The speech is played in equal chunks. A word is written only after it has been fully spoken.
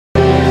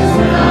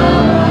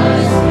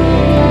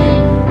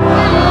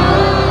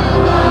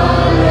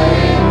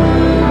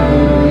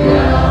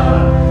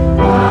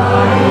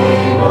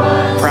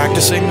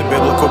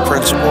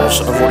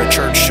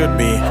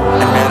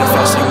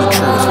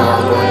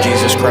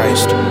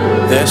Christ.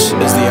 This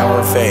is the Hour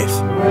of Faith,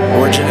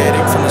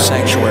 originating from the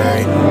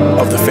sanctuary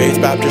of the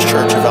Faith Baptist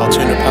Church of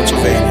Altoona,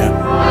 Pennsylvania,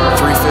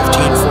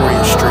 315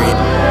 40th Street,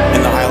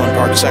 in the Highland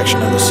Park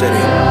section of the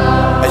city.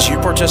 As you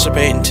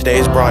participate in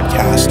today's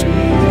broadcast,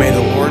 may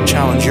the Lord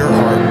challenge your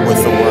heart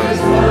with the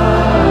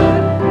Word.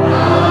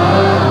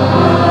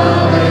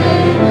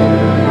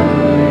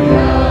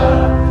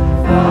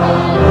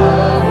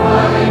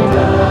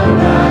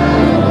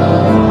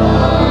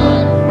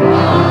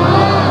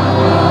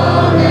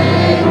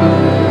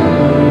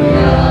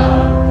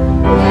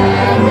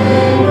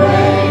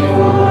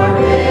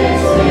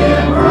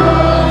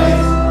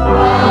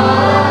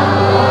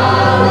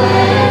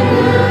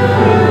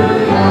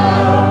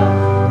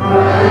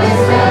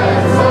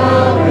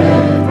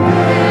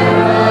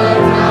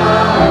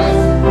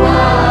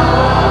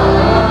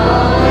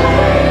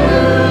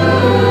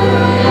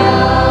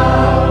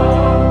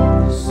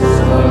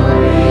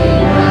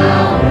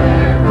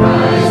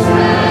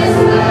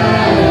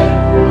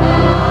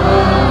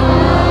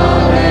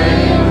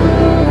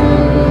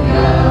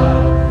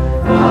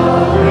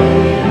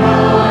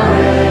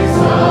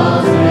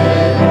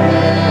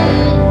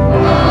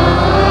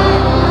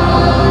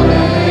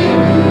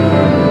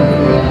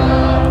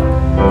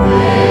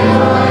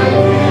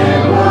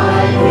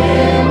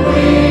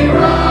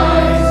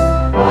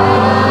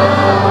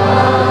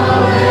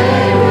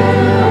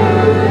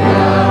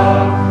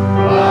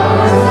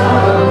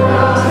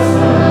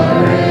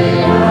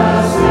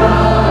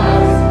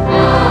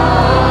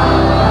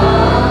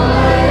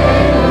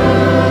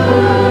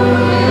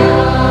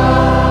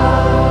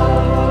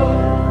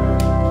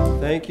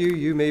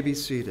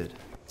 Seated.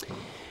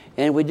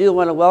 And we do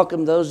want to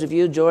welcome those of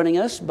you joining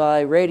us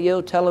by radio,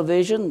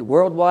 television,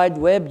 World Wide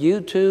Web,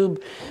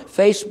 YouTube,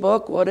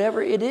 Facebook,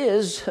 whatever it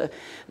is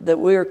that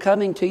we're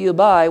coming to you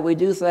by. We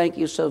do thank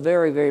you so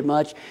very, very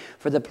much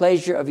for the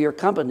pleasure of your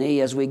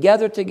company as we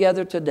gather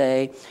together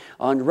today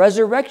on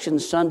Resurrection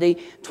Sunday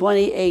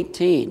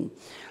 2018.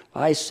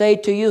 I say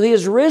to you, He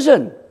is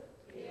risen.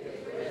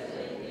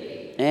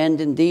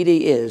 And indeed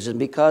He is. And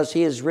because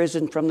He is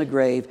risen from the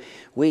grave,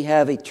 we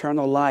have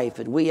eternal life,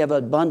 and we have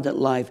abundant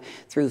life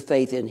through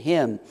faith in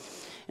Him.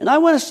 And I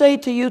want to say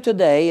to you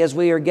today, as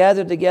we are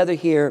gathered together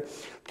here,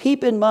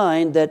 keep in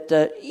mind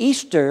that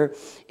Easter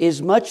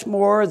is much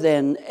more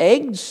than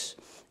eggs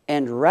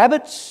and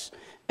rabbits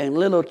and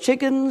little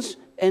chickens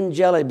and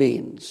jelly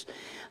beans.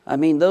 I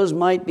mean, those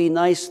might be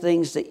nice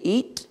things to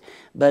eat,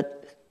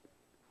 but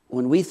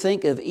when we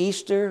think of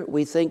Easter,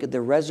 we think of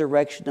the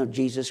resurrection of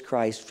Jesus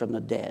Christ from the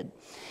dead.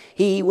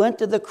 He went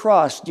to the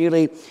cross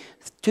nearly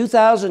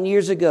 2,000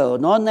 years ago,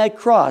 and on that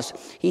cross,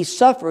 He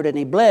suffered and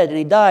He bled and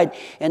He died,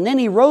 and then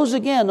He rose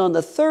again on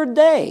the third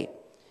day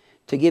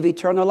to give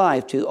eternal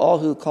life to all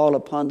who call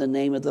upon the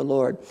name of the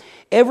Lord.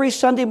 Every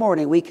Sunday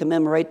morning, we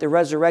commemorate the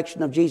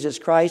resurrection of Jesus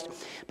Christ,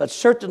 but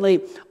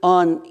certainly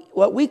on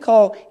what we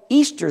call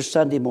Easter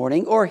Sunday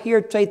morning, or here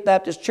at Faith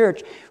Baptist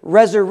Church,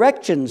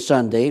 Resurrection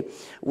Sunday,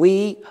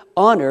 we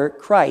honor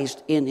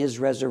Christ in His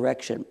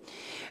resurrection.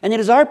 And it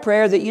is our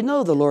prayer that you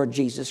know the Lord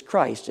Jesus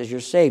Christ as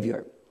your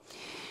Savior.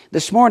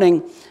 This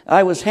morning,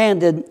 I was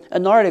handed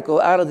an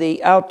article out of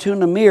the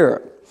Altoona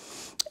Mirror,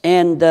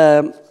 and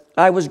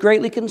I was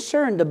greatly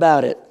concerned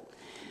about it.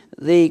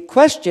 The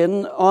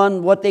question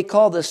on what they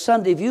call the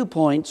Sunday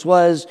viewpoints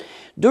was,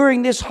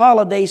 during this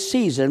holiday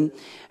season,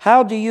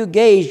 how do you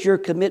gauge your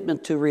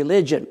commitment to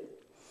religion?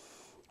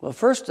 Well,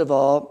 first of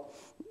all,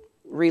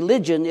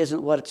 religion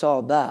isn't what it's all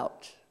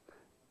about.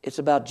 It's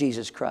about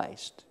Jesus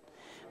Christ.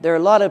 There are a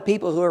lot of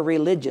people who are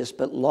religious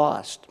but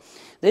lost.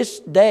 This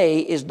day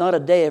is not a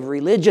day of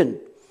religion.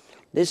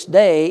 This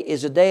day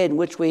is a day in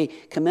which we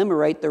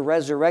commemorate the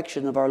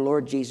resurrection of our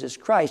Lord Jesus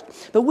Christ.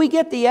 But we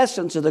get the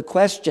essence of the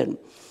question.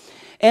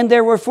 And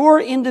there were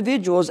 4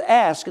 individuals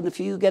asked, and if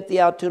you get the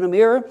Altoona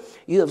Mirror,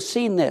 you have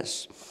seen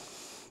this.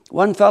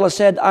 One fellow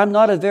said, I'm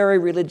not a very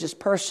religious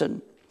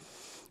person.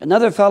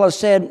 Another fellow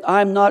said,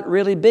 I'm not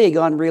really big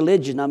on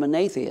religion. I'm an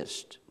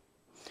atheist.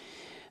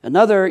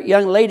 Another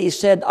young lady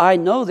said, I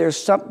know there's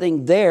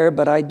something there,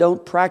 but I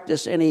don't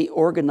practice any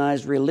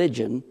organized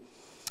religion.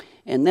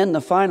 And then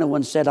the final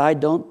one said, I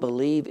don't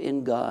believe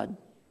in God.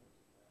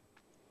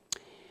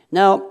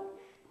 Now,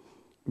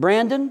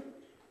 Brandon,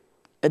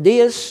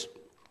 Adias,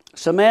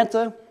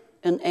 Samantha,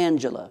 and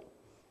Angela,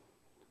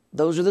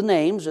 those are the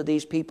names of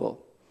these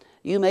people.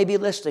 You may be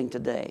listening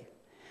today.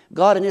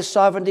 God in His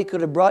sovereignty could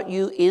have brought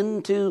you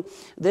into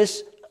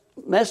this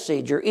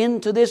message or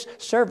into this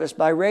service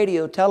by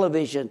radio,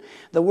 television,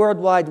 the World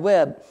Wide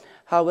Web.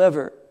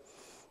 However,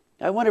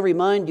 I want to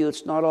remind you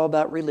it's not all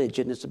about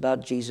religion, it's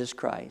about Jesus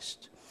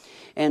Christ.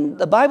 And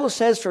the Bible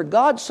says, for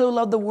God so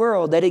loved the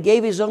world that He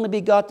gave His only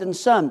begotten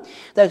Son,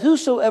 that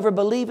whosoever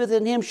believeth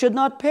in Him should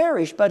not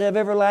perish but have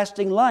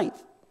everlasting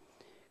life.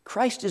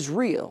 Christ is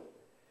real.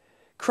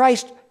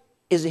 Christ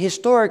is a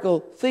historical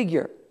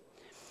figure.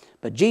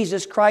 But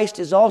Jesus Christ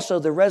is also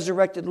the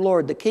resurrected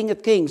Lord, the King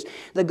of kings,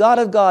 the God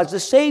of gods, the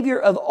Savior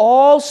of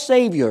all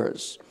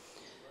Saviors,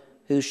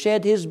 who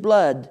shed His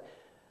blood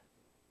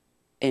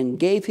and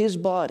gave His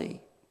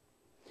body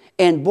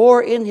and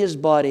bore in his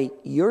body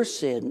your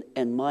sin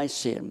and my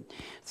sin,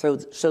 so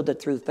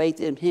that through faith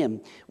in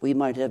him we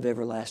might have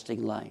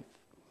everlasting life.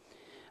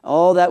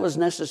 All that was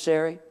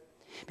necessary,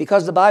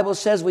 because the Bible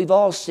says we've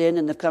all sinned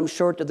and have come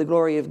short of the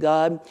glory of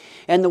God,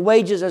 and the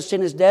wages of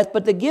sin is death,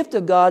 but the gift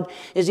of God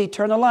is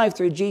eternal life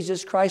through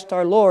Jesus Christ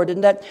our Lord,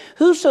 and that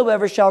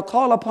whosoever shall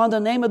call upon the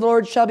name of the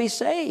Lord shall be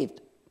saved,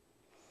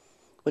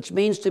 which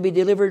means to be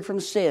delivered from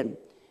sin,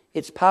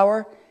 its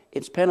power,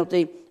 its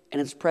penalty, and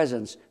its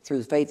presence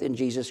through faith in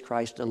Jesus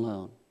Christ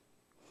alone.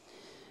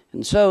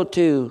 And so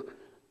to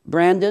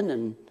Brandon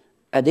and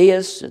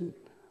Adias and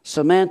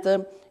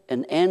Samantha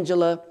and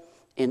Angela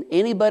and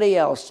anybody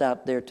else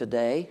out there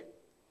today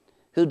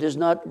who does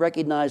not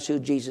recognize who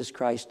Jesus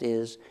Christ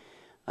is,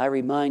 I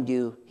remind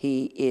you,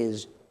 he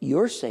is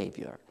your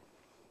Savior.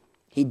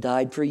 He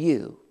died for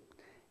you.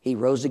 He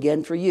rose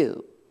again for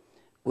you.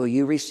 Will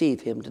you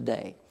receive him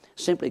today?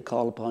 Simply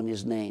call upon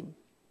his name.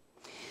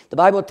 The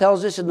Bible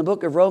tells us in the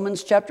book of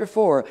Romans chapter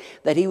 4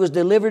 that he was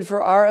delivered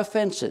for our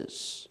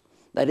offenses,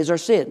 that is our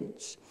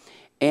sins,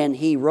 and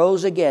he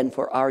rose again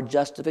for our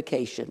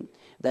justification,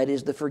 that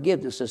is the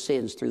forgiveness of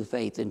sins through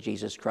faith in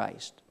Jesus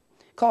Christ.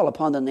 Call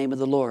upon the name of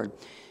the Lord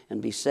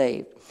and be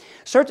saved.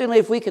 Certainly,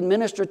 if we can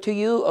minister to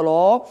you at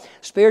all,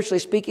 spiritually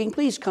speaking,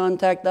 please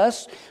contact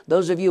us.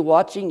 Those of you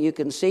watching, you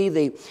can see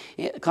the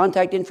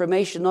contact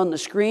information on the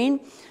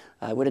screen.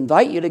 I would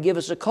invite you to give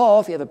us a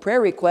call if you have a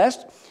prayer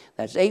request.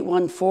 That's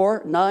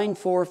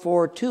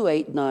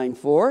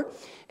 814-944-2894,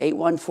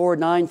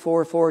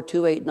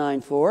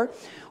 814-944-2894.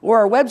 Or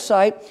our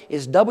website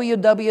is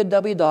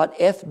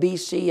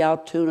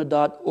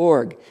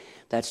www.fbcaltoona.org.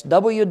 That's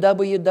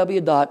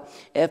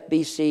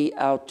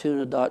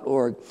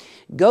www.fbcaltoona.org.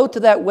 Go to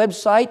that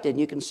website and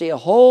you can see a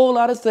whole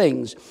lot of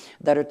things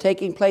that are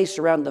taking place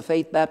around the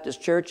Faith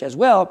Baptist Church, as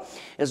well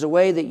as a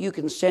way that you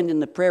can send in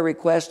the prayer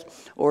request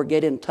or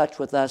get in touch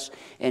with us,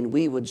 and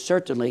we would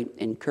certainly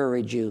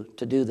encourage you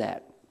to do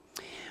that.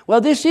 Well,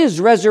 this is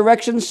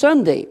Resurrection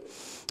Sunday.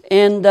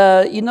 And,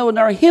 in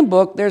our hymn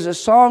book, there's a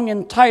song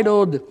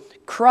entitled,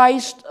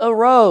 Christ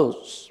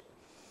Arose.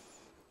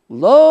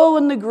 Low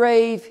in the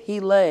grave he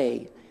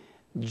lay,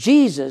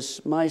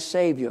 Jesus my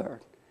Savior.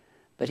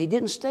 But he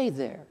didn't stay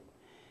there.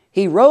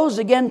 He rose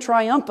again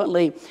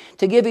triumphantly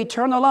to give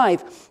eternal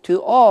life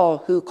to all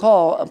who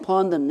call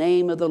upon the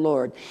name of the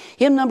Lord.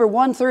 Hymn number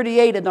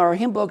 138 in our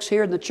hymn books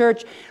here in the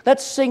church.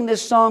 Let's sing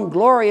this song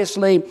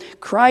gloriously.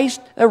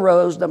 Christ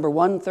Arose, number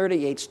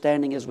 138,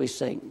 standing as we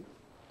sing.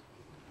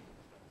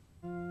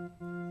 King of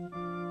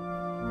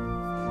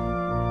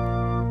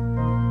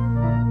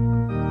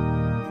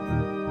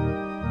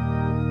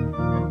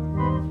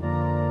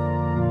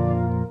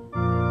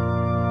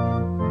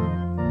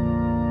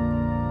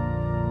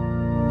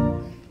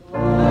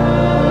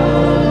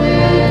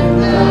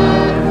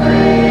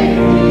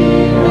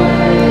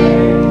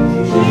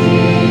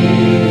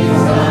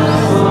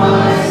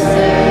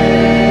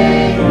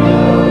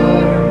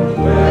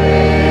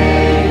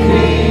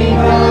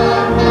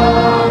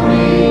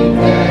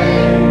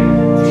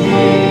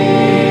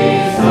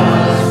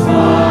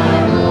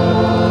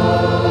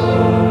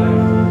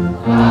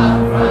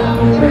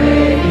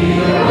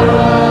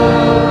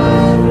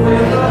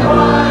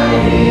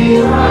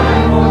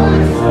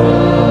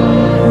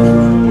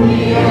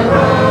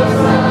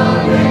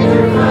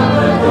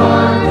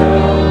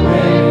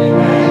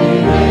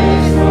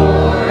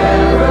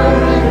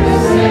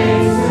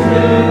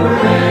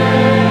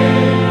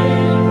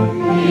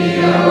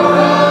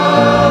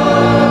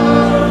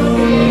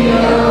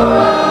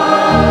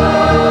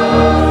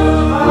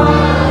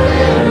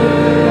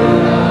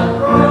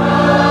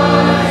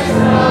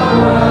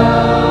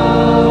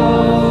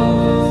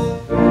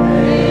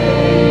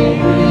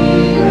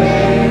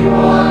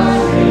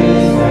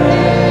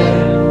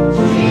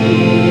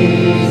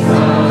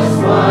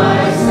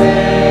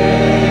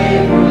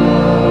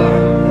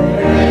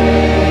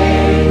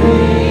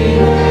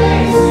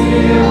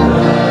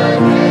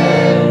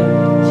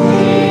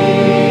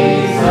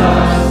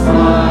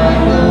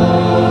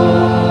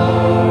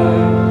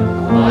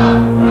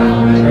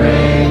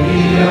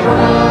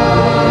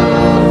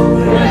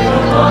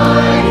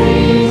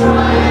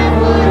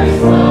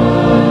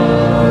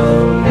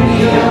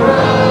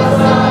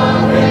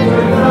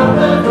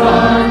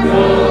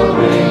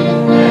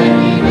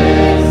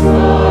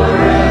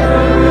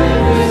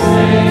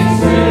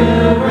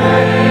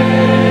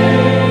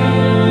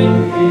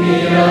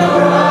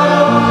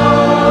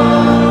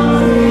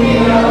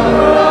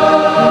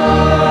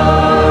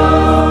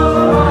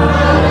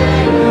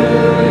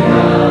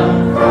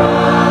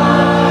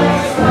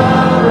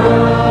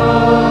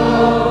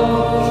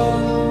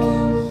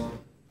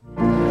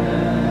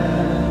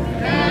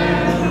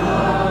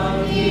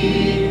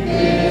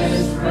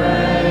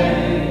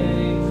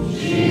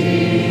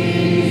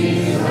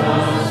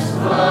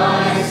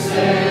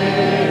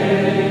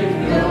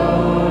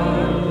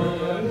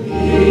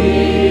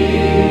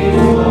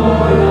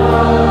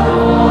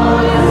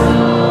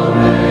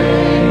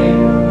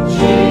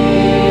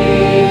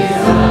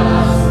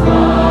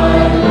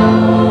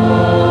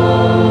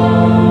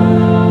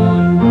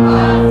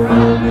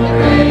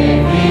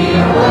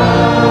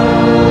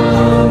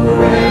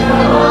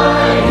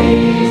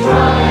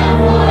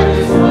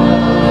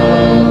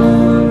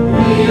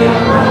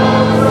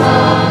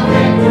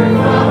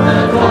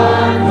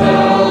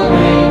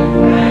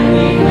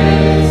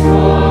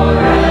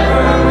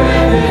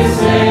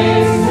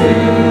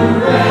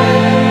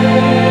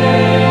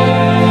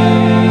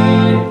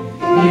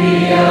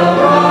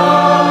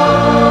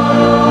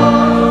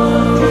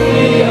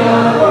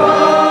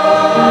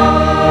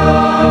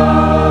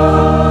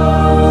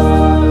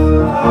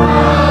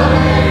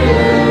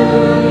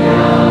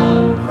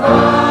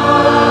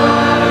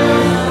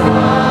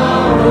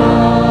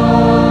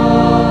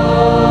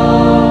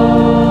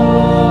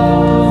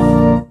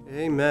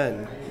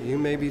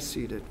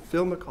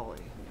Phil McCauley.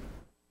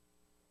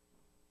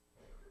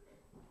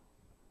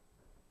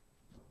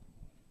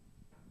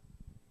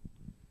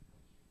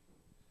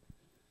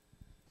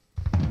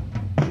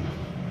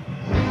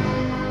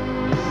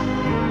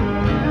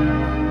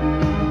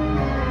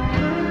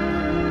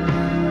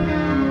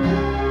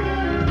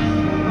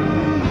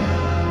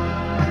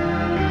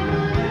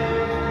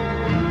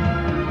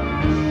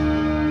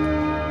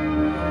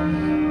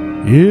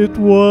 It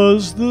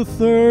was the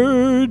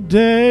third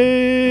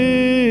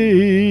day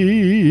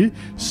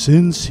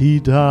since he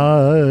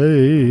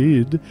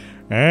died,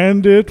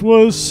 and it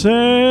was said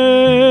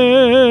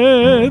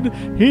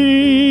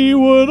he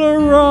would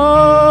arise.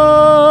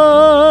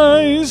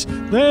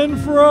 Then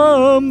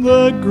from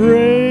the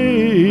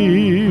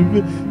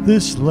grave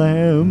this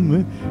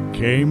Lamb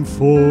came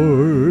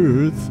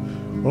forth.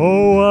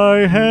 Oh,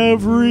 I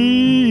have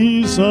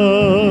reason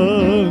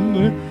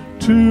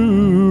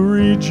to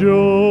rejoice.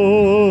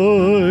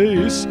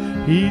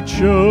 He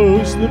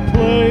chose the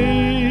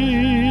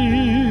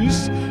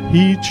place,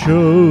 he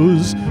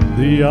chose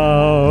the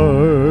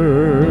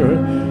hour,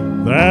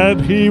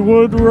 that he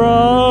would rise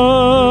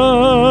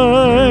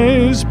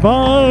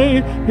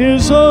by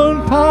his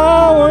own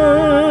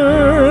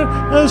power,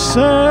 a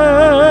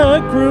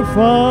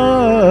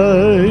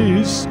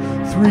sacrifice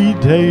 3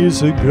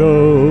 days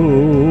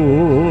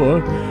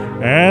ago.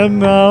 And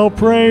now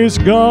praise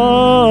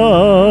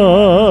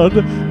God,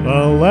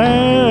 a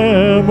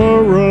Lamb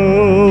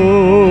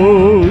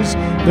arose.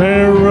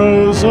 There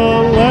rose a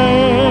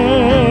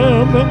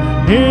Lamb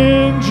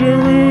in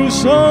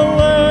Jerusalem.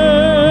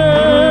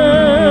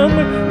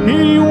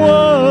 He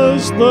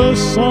was the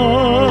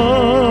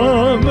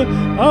Son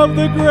of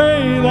the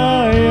great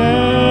I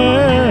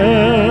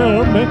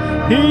Am.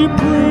 He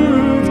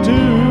proved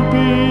to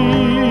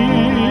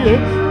be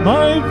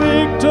my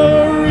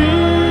victory.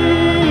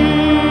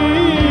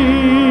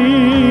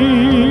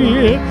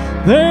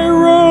 There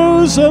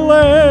rose a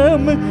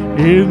Lamb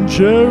in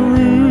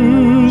Jerusalem.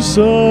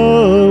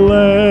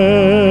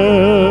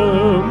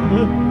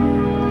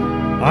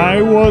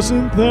 I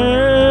wasn't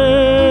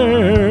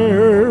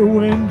there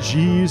when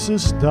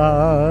Jesus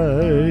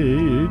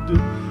died.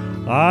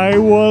 I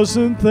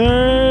wasn't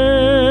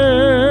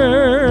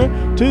there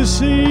to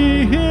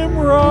see him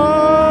rise,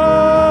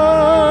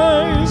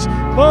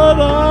 but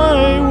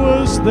I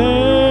was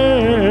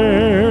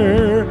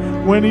there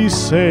when he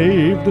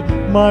saved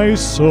my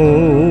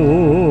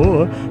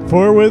soul.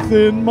 For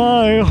within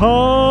my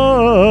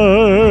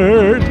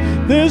heart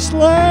this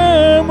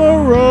Lamb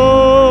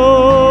arose.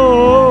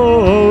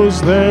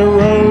 There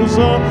rose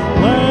a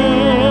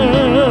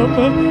Lamb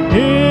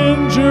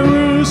in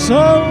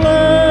Jerusalem.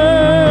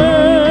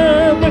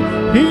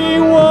 He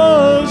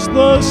was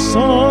the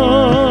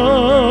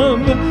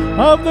Son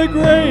of the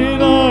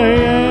great I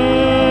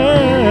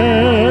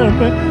Am.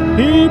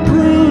 He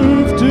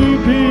proved to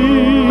be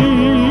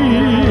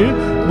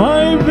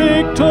my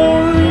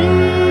victory.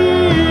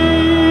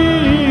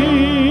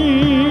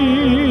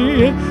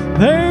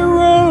 There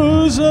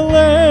rose a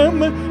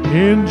Lamb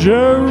in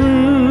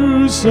Jerusalem.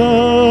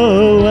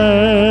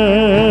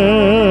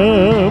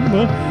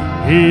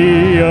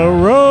 He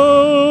arose,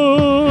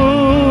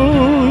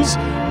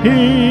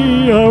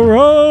 he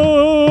arose.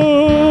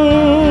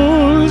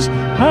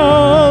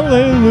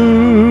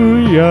 Hallelujah,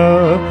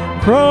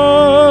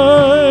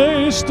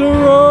 Christ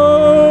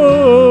arose.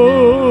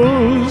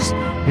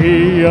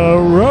 He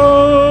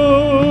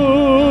arose,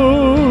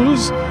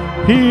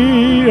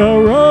 he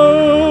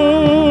arose.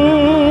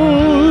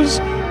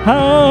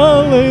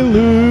 Hallelujah,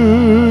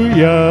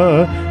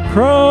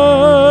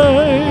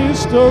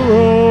 Christ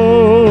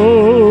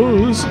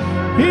arose.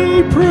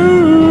 He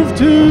proved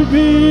to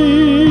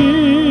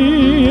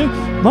be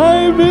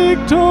my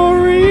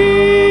victory.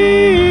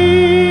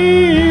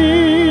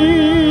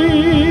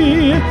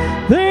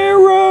 There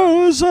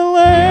rose a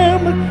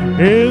Lamb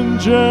in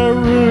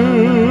Jerusalem.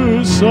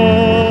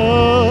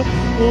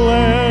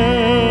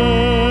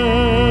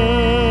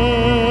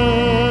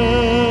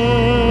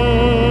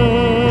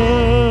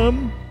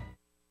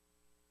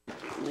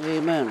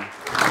 Amen.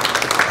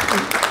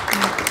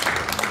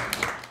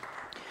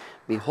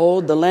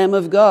 Behold the Lamb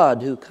of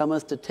God who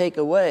cometh to take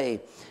away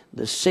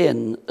the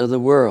sin of the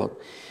world.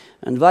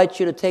 I invite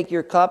you to take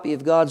your copy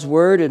of God's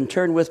Word and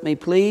turn with me,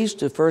 please,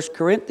 to 1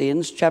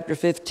 Corinthians chapter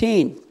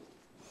 15.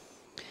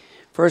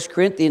 1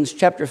 Corinthians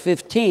chapter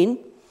 15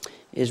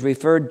 is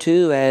referred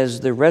to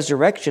as the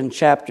resurrection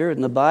chapter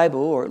in the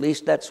Bible, or at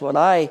least that's what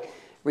I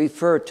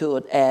refer to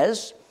it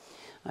as.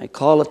 I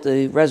call it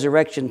the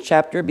resurrection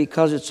chapter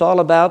because it's all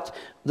about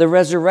the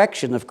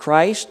resurrection of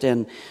Christ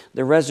and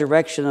the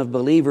resurrection of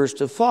believers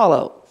to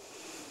follow.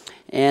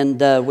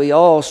 And we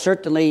all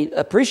certainly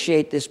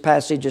appreciate this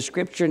passage of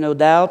Scripture, no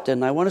doubt,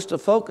 and I want us to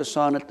focus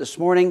on it this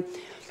morning.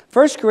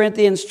 1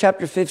 Corinthians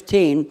chapter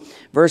 15,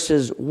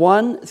 verses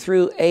 1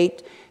 through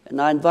 8,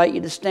 and I invite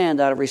you to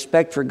stand out of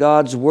respect for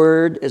God's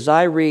Word as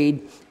I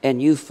read and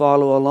you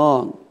follow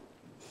along.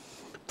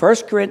 1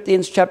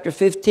 Corinthians chapter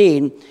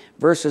 15,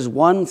 verses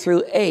 1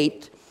 through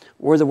 8,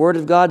 where the Word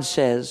of God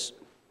says,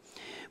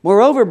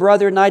 Moreover,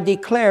 brethren, I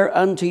declare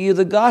unto you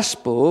the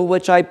gospel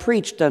which I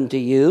preached unto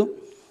you,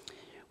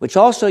 which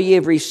also ye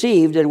have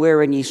received, and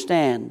wherein ye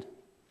stand,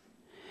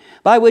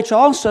 by which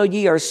also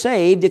ye are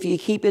saved, if ye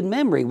keep in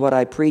memory what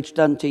I preached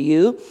unto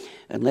you,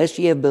 unless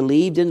ye have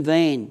believed in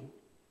vain.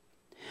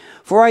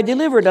 For I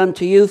delivered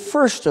unto you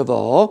first of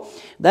all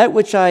that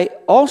which I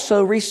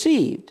also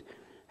received,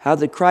 how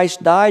that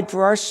Christ died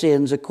for our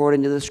sins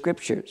according to the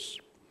Scriptures,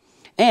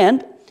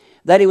 and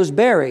that he was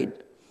buried,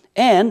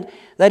 and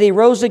that he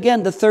rose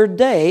again the third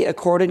day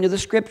according to the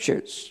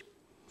Scriptures,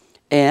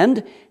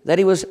 and that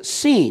he was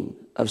seen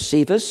of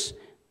Cephas,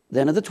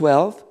 then of the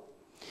 12.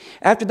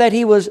 After that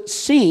he was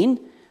seen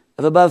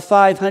of above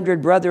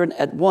 500 brethren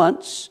at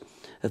once,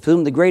 of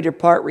whom the greater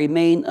part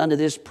remain unto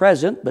this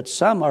present, but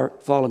some are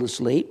fallen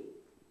asleep.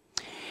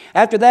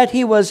 After that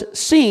he was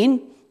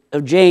seen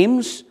of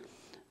James,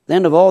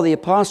 then of all the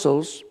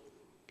apostles,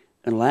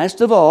 and last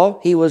of all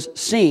he was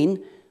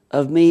seen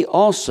of me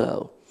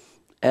also,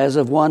 as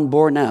of one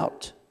born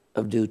out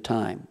of due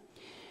time.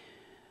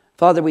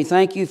 Father, we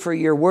thank you for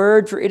your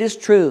word, for it is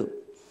true.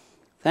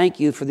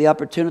 Thank you for the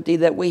opportunity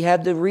that we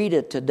had to read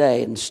it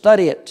today and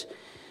study it.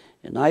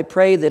 And I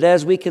pray that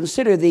as we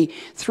consider the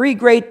three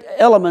great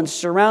elements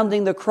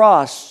surrounding the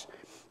cross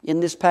in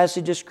this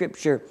passage of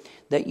Scripture,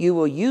 that you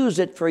will use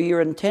it for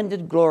your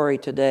intended glory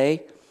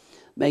today.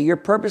 May your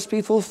purpose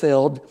be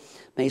fulfilled.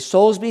 May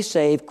souls be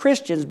saved,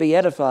 Christians be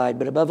edified,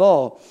 but above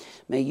all,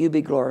 may you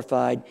be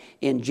glorified.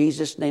 In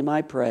Jesus' name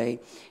I pray.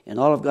 And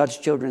all of God's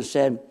children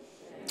said,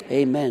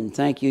 Amen.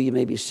 Thank you. You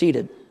may be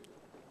seated.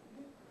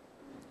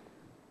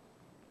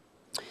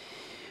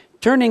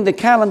 Turning the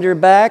calendar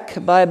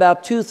back by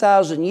about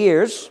 2,000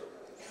 years,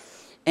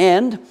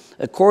 and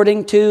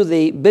according to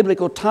the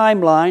biblical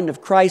timeline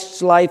of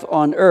Christ's life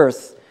on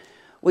earth,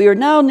 we are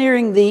now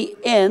nearing the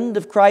end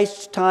of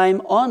Christ's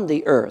time on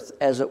the earth,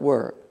 as it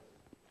were.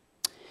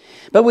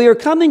 But we are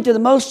coming to the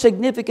most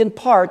significant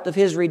part of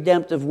his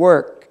redemptive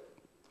work.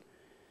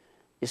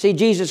 You see,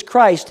 Jesus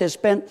Christ has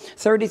spent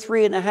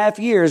 33 and a half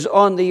years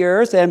on the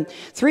earth, and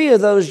 3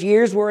 of those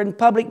years were in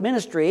public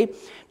ministry,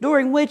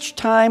 during which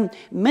time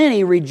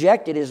many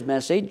rejected his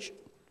message.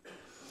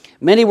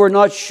 Many were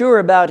not sure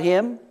about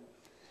him,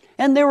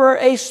 and there were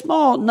a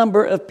small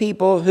number of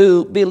people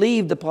who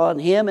believed upon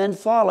him and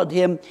followed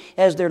him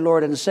as their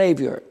Lord and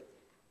Savior.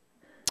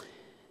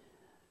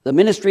 The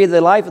ministry of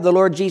the life of the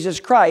Lord Jesus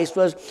Christ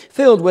was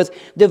filled with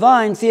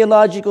divine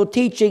theological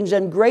teachings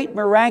and great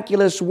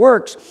miraculous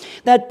works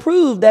that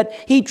proved that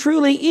he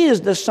truly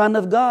is the Son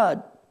of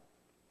God,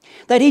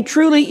 that he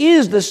truly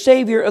is the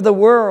Savior of the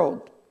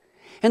world,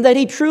 and that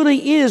he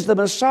truly is the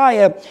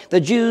Messiah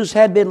the Jews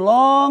had been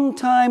long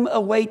time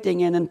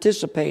awaiting and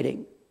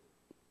anticipating.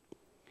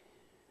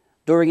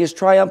 During his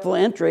triumphal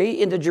entry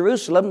into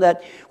Jerusalem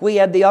that we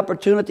had the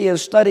opportunity of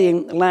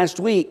studying last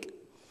week,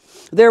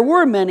 there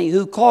were many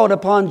who called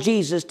upon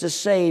Jesus to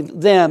save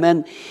them,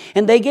 and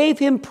they gave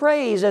him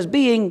praise as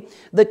being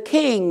the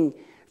King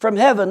from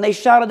heaven. They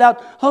shouted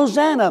out,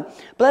 Hosanna!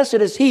 Blessed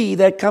is he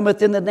that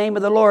cometh in the name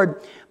of the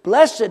Lord.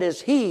 Blessed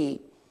is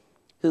he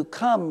who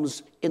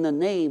comes in the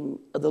name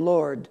of the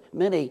Lord.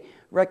 Many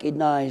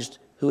recognized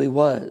who he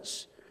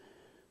was.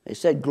 They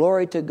said,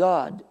 Glory to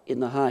God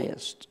in the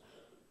highest.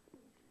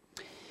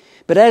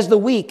 But as the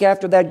week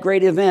after that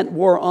great event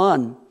wore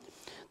on,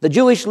 the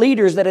Jewish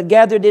leaders that had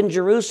gathered in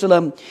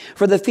Jerusalem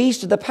for the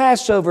feast of the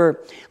Passover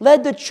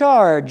led the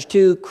charge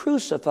to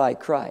crucify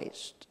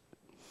Christ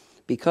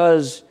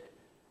because,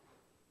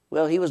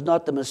 well, he was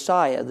not the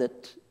Messiah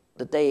that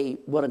they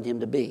wanted him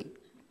to be.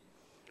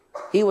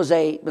 He was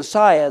a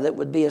Messiah that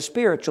would be a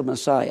spiritual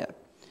Messiah.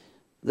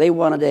 They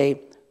wanted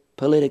a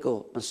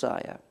political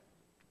Messiah.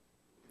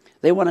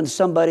 They wanted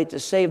somebody to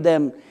save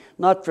them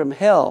not from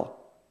hell,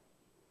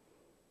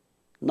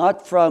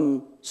 not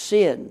from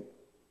sin,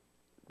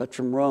 but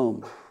from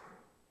Rome.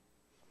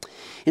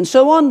 And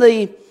so on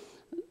the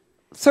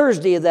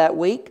Thursday of that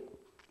week,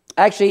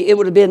 actually it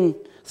would have been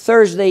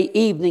Thursday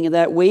evening of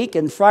that week,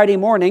 and Friday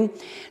morning,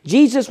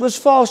 Jesus was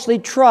falsely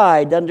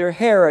tried under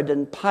Herod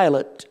and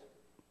Pilate.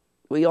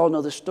 We all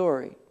know the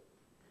story.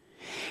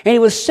 And he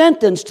was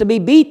sentenced to be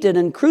beaten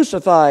and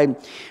crucified,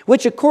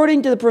 which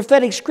according to the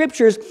prophetic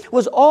scriptures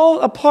was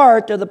all a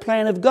part of the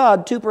plan of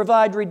God to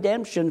provide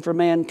redemption for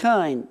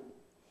mankind.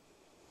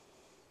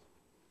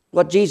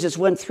 What Jesus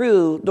went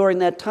through during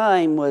that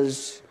time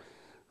was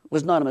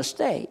not a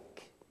mistake.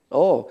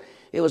 Oh,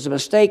 it was a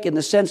mistake in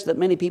the sense that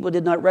many people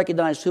did not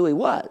recognize who he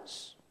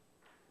was.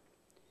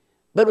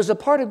 But it was a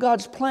part of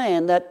God's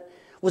plan that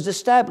was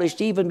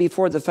established even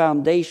before the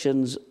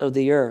foundations of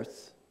the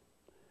earth.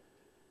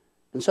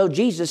 And so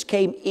Jesus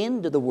came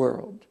into the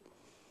world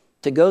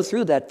to go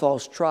through that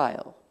false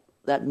trial,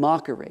 that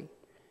mockery,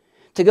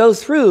 to go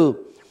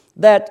through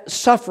that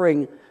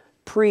suffering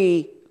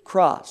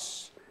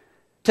pre-cross,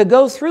 to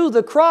go through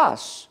the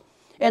cross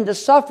and to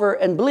suffer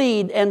and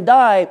bleed and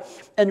die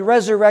and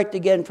resurrect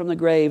again from the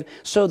grave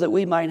so that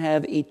we might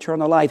have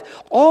eternal life.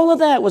 All of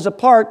that was a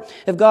part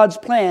of God's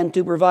plan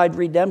to provide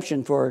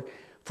redemption for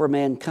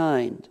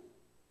mankind.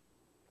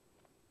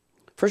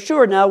 For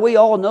sure, now we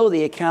all know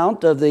the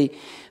account of the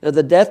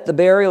death, the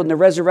burial, and the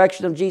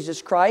resurrection of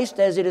Jesus Christ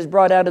as it is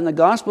brought out in the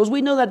Gospels.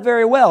 We know that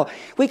very well.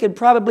 We could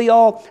probably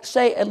all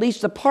say at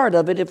least a part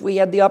of it if we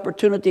had the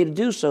opportunity to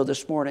do so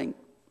this morning.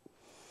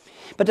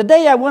 But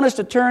today I want us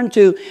to turn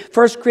to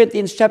 1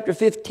 Corinthians chapter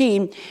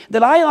 15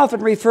 that I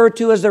often refer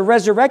to as the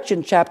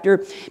resurrection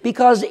chapter,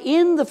 because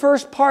in the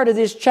first part of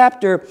this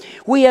chapter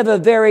we have a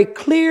very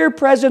clear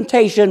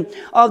presentation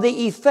of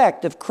the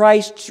effect of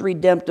Christ's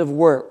redemptive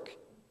work.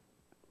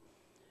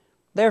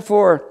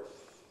 Therefore,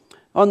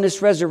 on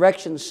this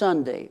Resurrection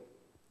Sunday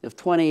of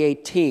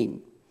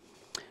 2018,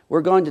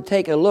 we're going to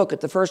take a look at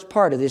the first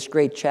part of this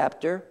great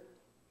chapter.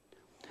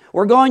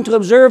 We're going to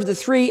observe the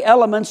three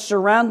elements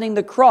surrounding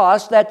the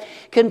cross that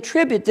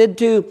contributed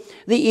to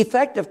the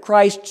effect of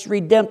Christ's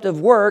redemptive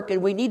work,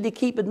 and we need to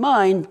keep in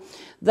mind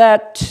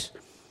that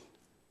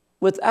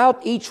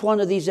without each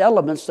one of these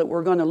elements that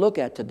we're going to look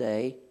at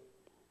today,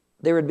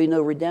 there would be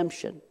no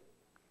redemption.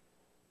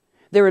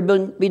 There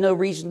would be no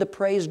reason to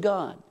praise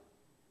God.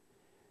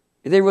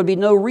 There would be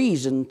no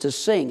reason to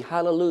sing,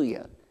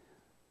 hallelujah,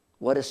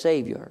 what a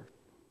Savior,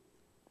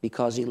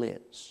 because He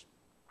lives.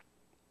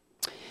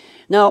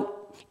 Now,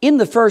 in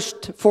the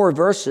first 4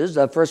 verses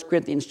of 1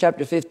 Corinthians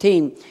chapter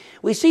 15,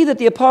 we see that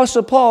the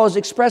Apostle Paul is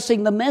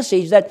expressing the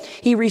message that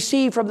he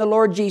received from the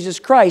Lord Jesus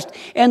Christ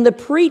and the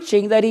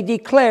preaching that he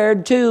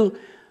declared to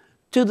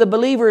the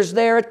believers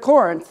there at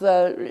Corinth.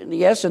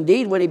 Yes,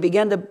 indeed, when he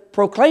began to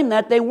proclaim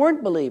that, they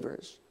weren't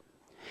believers.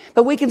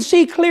 But we can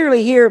see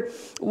clearly here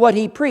what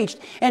he preached.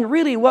 And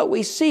really what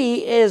we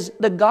see is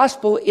the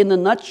gospel in a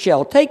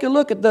nutshell. Take a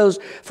look at those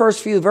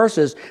first few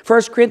verses.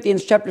 1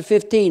 Corinthians chapter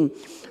 15,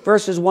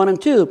 verses 1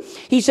 and 2.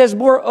 He says,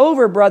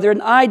 "Moreover,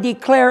 brethren, I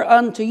declare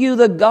unto you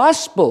the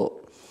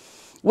gospel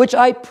which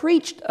I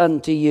preached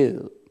unto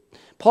you."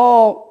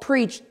 Paul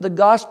preached the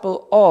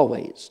gospel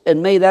always.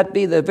 And may that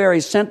be the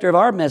very center of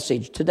our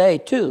message today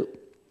too.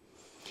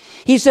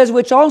 He says,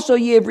 "Which also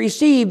ye have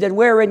received, and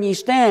wherein ye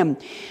stand,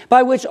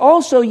 by which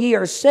also ye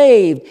are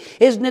saved."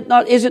 Is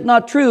it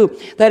not true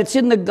that it's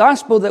in the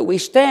gospel that we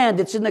stand?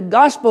 It's in the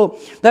gospel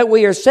that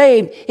we are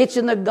saved. It's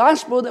in the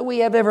gospel that we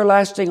have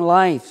everlasting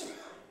life.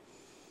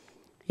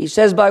 He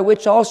says, "By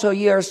which also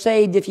ye are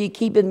saved, if ye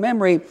keep in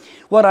memory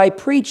what I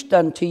preached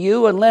unto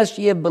you, unless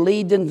ye have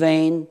believed in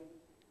vain."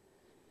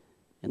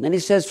 And then he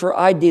says, "For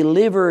I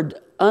delivered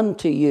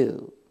unto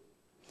you,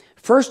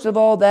 first of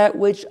all, that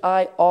which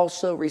I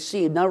also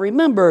received." Now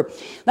remember,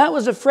 that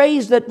was a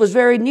phrase that was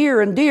very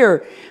near and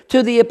dear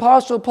to the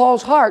Apostle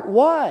Paul's heart.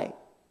 Why?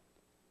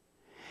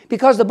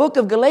 Because the book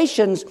of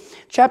Galatians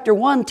chapter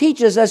 1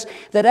 teaches us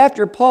that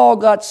after Paul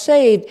got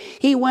saved,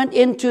 he went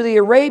into the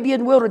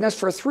Arabian wilderness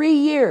for 3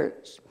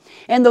 years.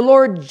 And the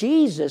Lord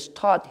Jesus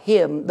taught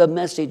him the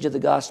message of the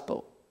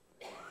gospel.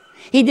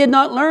 He did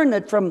not learn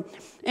it from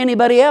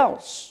anybody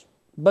else,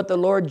 but the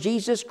Lord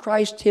Jesus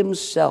Christ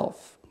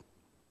Himself.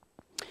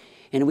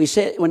 And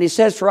when he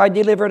says, "For I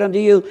delivered unto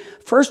you,"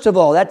 first of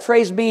all, that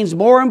phrase means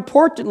more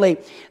importantly,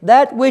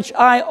 that which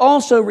I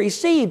also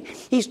received.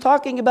 He's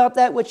talking about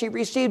that which he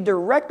received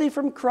directly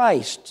from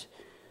Christ,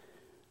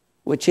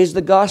 which is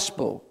the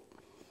gospel.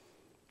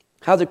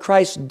 How that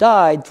Christ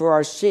died for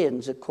our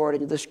sins according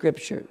to the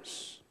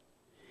Scriptures.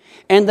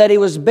 And that He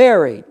was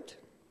buried.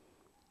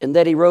 And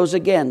that He rose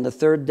again the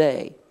 3rd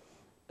day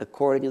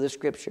according to the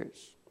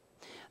Scriptures.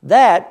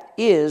 That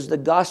is the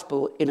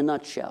gospel in a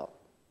nutshell.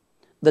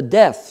 The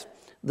death,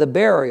 the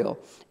burial,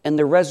 and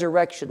the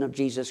resurrection of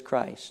Jesus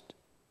Christ.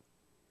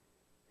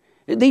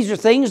 These are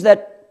things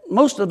that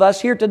most of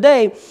us here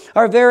today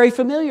are very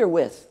familiar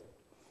with.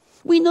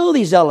 We know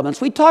these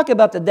elements. We talk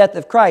about the death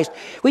of Christ.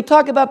 We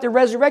talk about the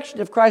resurrection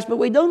of Christ, but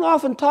we don't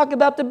often talk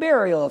about the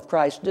burial of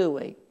Christ, do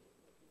we?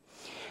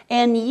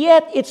 And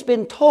yet it's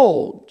been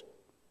told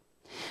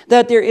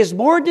that there is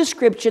more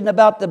description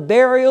about the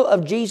burial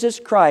of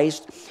Jesus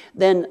Christ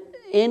than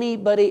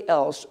anybody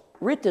else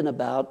written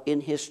about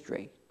in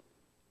history.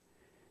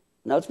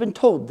 Now, it's been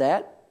told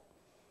that.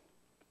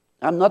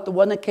 I'm not the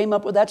one that came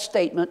up with that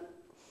statement,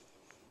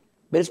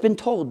 but it's been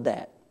told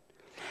that.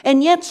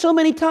 And yet, so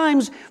many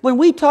times when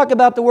we talk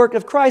about the work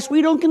of Christ,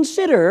 we don't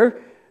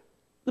consider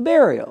the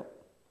burial.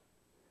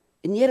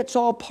 And yet, it's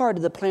all part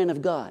of the plan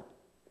of God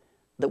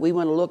that we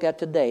want to look at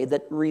today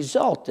that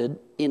resulted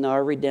in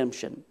our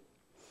redemption.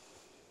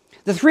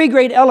 The 3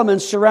 great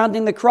elements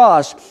surrounding the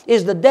cross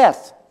is the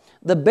death,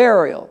 the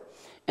burial,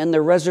 and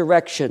the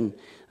resurrection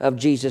of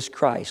Jesus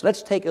Christ.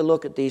 Let's take a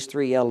look at these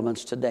 3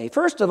 elements today.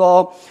 First of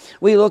all,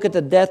 we look at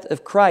the death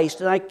of Christ.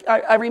 And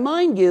I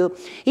remind you,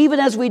 even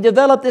as we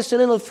develop this a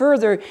little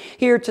further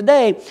here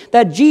today,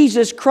 that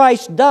Jesus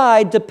Christ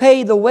died to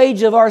pay the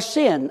wage of our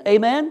sin.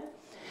 Amen?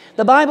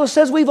 The Bible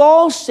says we've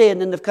all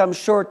sinned and have come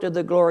short of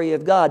the glory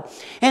of God.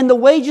 And the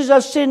wages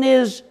of sin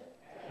is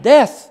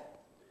death.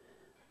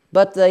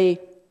 But the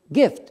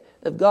gift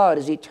of God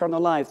is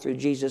eternal life through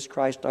Jesus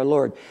Christ our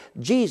Lord.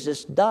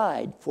 Jesus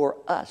died for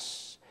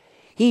us.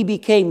 He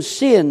became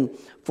sin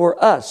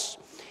for us.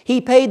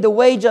 He paid the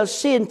wage of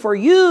sin for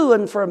you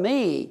and for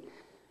me.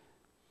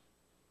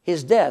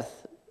 His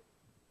death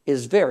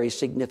is very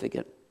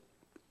significant.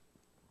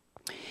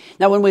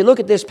 Now, when we look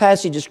at this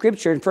passage of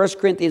Scripture in 1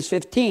 Corinthians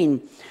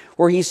 15,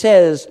 where he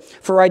says,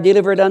 "For I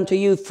delivered unto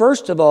you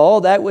first of all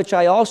that which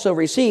I also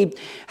received,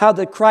 how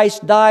that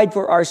Christ died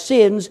for our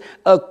sins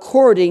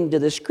according to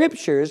the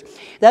Scriptures."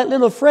 That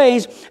little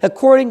phrase,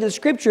 according to the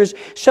Scriptures,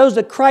 shows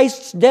that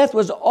Christ's death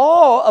was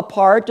all a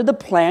part of the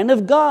plan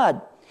of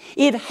God.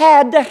 It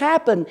had to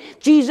happen.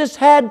 Jesus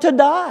had to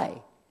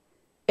die.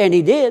 And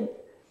he did.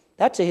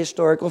 That's a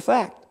historical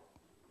fact.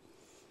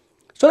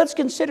 So let's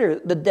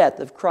consider the death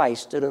of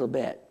Christ a little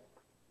bit.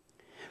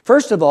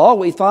 First of all,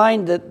 we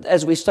find that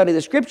as we study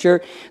the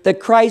Scripture, that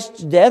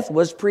Christ's death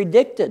was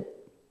predicted.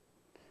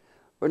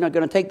 We're not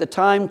going to take the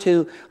time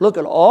to look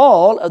at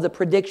all of the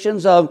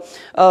predictions of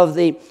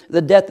the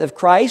death of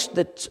Christ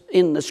that's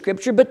in the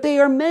Scripture, but they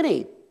are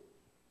many.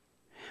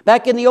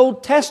 Back in the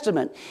Old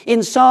Testament,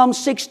 in Psalm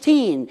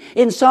 16,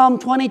 in Psalm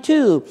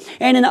 22,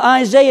 and in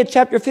Isaiah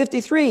chapter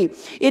 53,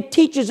 it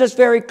teaches us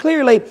very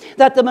clearly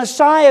that the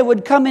Messiah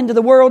would come into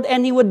the world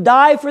and he would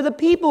die for the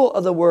people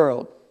of the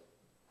world.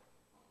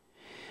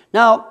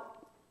 Now,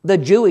 the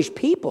Jewish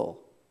people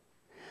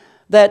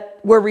that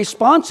were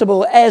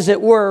responsible, as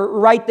it were,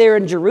 right there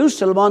in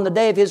Jerusalem on the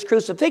day of his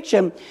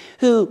crucifixion,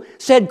 who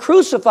said,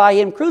 crucify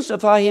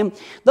him,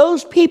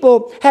 those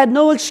people had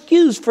no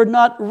excuse for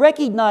not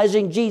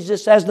recognizing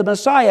Jesus as the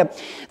Messiah.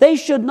 They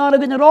should not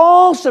have been at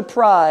all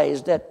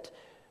surprised at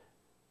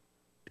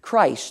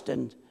Christ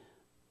and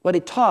what he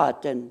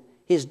taught and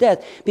his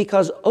death,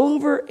 because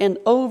over and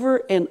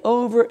over and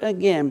over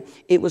again,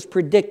 it was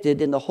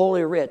predicted in the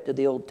Holy Writ of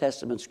the Old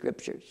Testament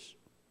Scriptures.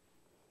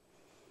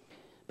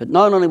 But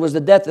not only was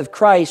the death of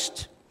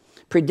Christ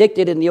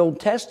predicted in the Old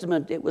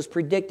Testament, it was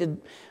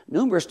predicted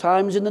numerous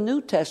times in the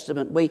New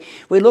Testament. We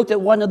looked at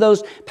one of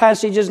those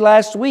passages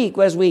last week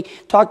as we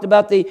talked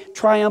about the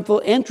triumphal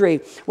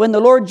entry, when the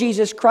Lord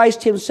Jesus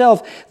Christ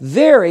himself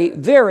very,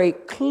 very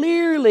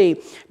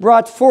clearly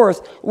brought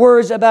forth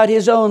words about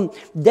his own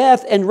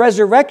death and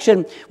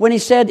resurrection when he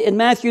said in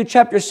Matthew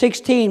chapter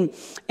 16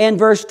 and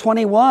verse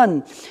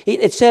 21,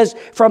 it says,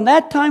 "From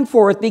that time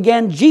forth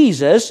began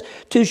Jesus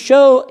to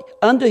show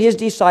unto his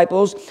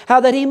disciples how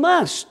that he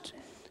must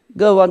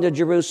go unto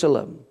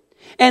Jerusalem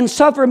and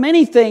suffer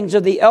many things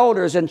of the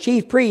elders and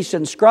chief priests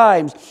and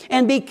scribes,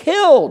 and be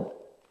killed,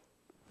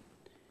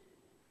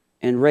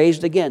 and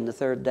raised again the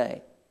third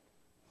day."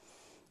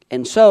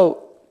 And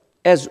so,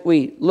 as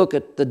we look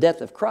at the death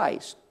of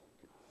Christ,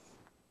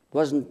 it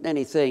wasn't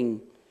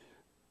anything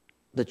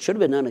that should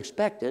have been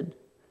unexpected,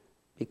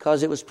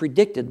 because it was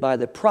predicted by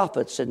the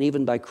prophets and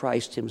even by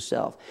Christ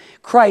himself.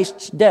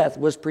 Christ's death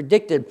was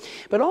predicted,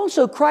 but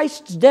also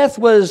Christ's death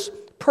was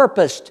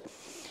purposed.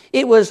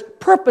 It was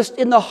purposed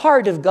in the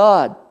heart of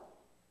God.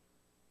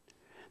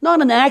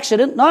 Not an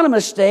accident, not a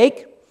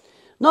mistake,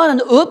 not an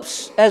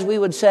oops, as we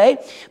would say,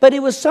 but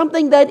it was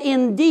something that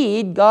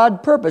indeed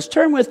God purposed.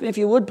 Turn with me, if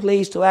you would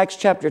please, to Acts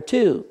chapter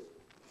 2.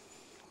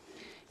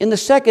 In the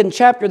second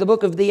chapter of the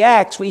book of the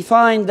Acts, we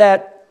find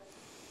that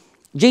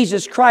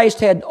Jesus Christ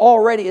had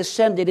already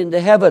ascended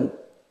into heaven.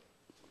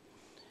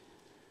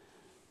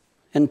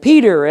 And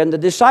Peter and the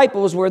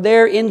disciples were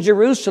there in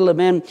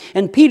Jerusalem,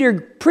 and Peter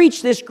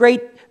preached this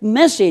great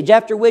message,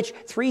 after which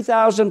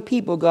 3,000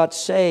 people got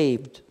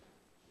saved.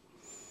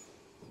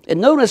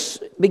 And notice,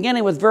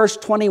 beginning with verse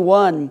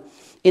 21,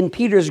 in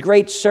Peter's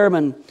great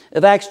sermon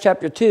of Acts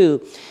chapter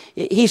 2,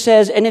 he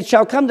says, "And it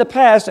shall come to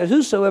pass that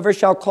whosoever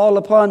shall call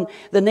upon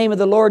the name of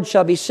the Lord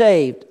shall be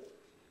saved."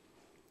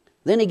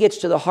 Then he gets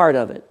to the heart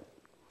of it.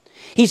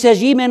 He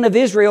says, "Ye men of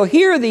Israel,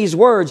 hear these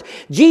words.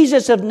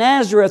 Jesus of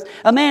Nazareth,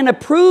 a man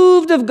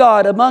approved of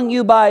God among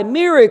you by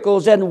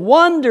miracles and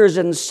wonders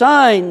and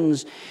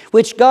signs,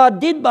 which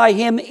God did by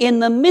him in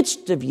the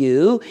midst of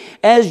you,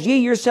 as ye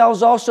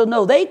yourselves also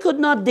know." They could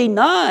not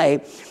deny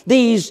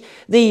these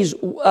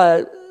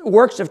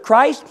works of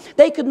Christ.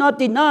 They could not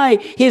deny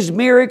his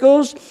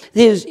miracles,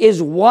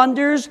 his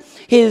wonders,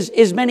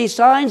 his many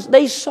signs.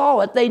 They saw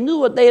it. They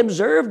knew it. They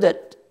observed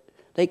it.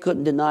 They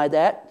couldn't deny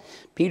that.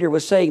 Peter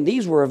was saying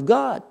these were of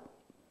God.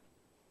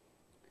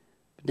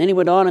 But then he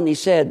went on and he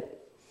said,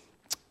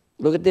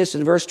 look at this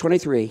in verse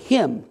 23,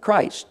 "Him,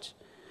 Christ,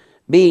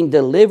 being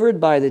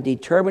delivered by the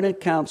determinate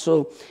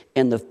counsel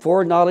and the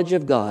foreknowledge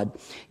of God,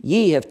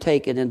 ye have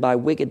taken and by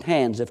wicked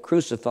hands have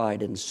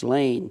crucified and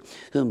slain,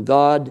 whom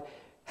God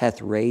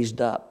hath raised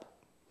up,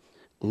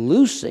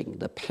 loosing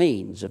the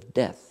pains of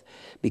death,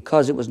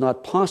 because it was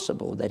not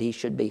possible that he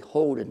should be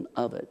holden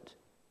of it."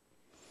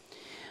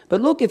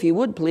 But look, if you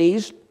would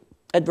please,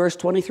 at verse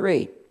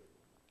 23.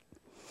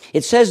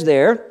 It says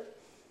there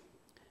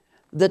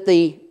that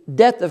the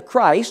death of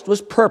Christ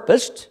was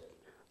purposed.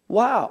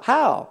 Wow.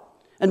 How?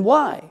 And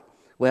why?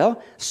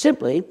 Well,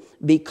 simply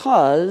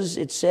because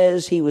it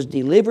says he was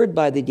delivered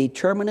by the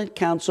determinate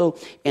counsel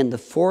and the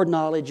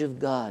foreknowledge of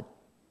God.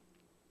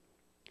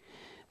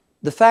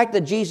 The fact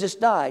that Jesus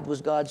died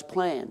was God's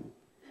plan.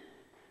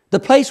 The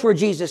place where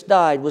Jesus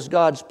died was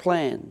God's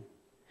plan.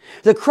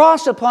 The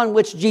cross upon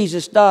which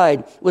Jesus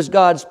died was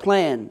God's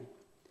plan.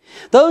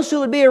 Those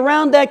who would be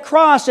around that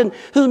cross and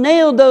who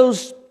nailed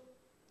those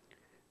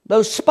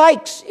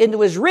spikes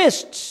into his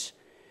wrists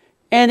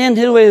and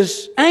into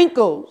his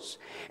ankles,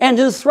 and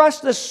who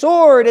thrust the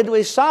sword into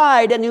his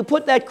side, and who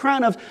put that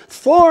crown of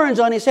thorns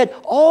on his head.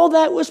 All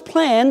that was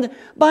planned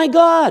by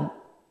God.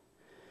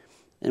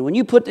 And when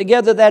you put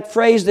together that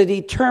phrase, the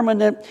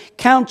determinate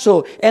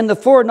counsel and the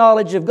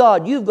foreknowledge of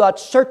God, you've got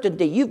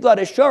certainty, you've got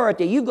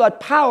assurity, you've got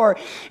power.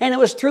 And it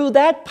was through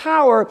that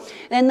power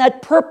and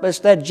that purpose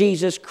that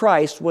Jesus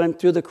Christ went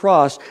through the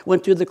cross.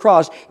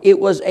 It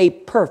was a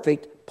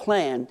perfect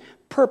plan,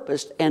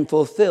 purposed and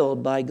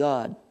fulfilled by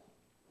God.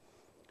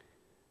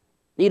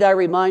 Need I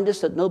remind us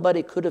that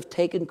nobody could have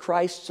taken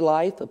Christ's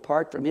life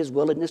apart from his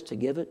willingness to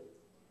give it?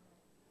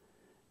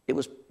 It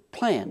was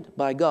planned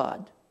by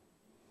God.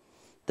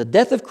 The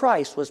death of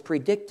Christ was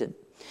predicted.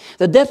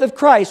 The death of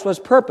Christ was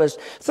purposed.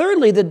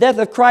 Thirdly, the death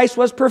of Christ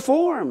was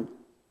performed.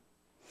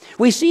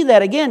 We see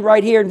that again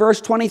right here in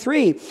verse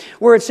 23,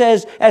 where it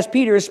says, as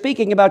Peter is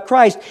speaking about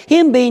Christ,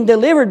 him being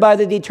delivered by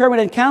the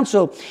determinate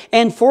counsel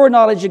and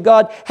foreknowledge of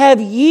God,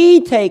 have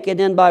ye taken,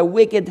 and by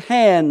wicked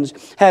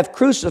hands have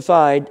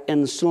crucified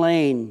and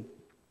slain.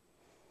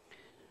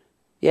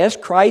 Yes,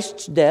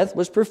 Christ's death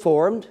was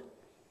performed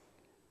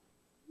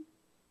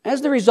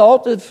as the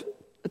result of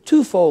a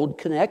twofold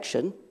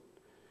connection.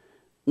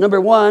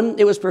 Number one,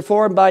 it was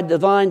performed by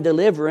divine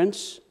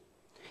deliverance.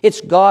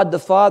 It's God the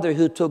Father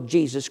who took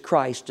Jesus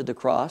Christ to the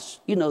cross.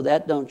 You know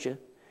that, don't you?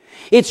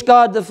 It's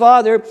God the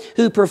Father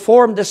who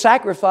performed the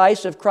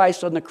sacrifice of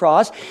Christ on the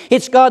cross.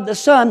 It's God the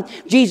Son,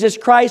 Jesus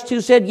Christ,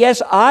 who said,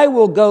 yes, I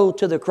will go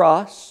to the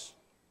cross.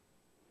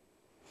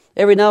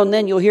 Every now and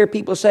then you'll hear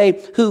people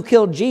say, who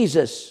killed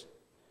Jesus?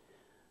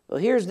 Well,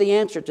 here's the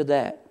answer to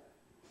that.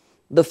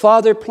 The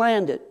Father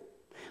planned it.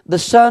 The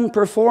Son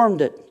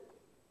performed it.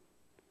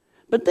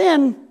 But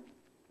then,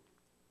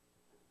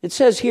 it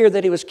says here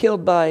that he was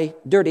killed by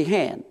dirty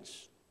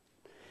hands.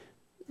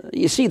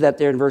 You see that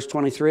there in verse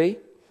 23.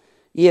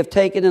 Ye have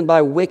taken him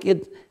by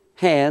wicked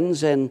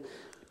hands and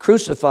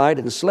crucified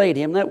and slain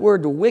him. That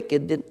word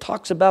wicked, it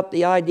talks about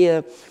the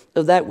idea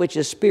of that which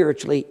is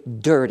spiritually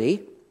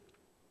dirty.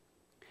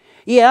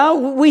 Yeah,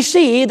 we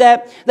see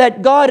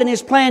that God in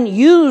his plan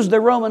used the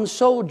Roman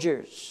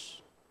soldiers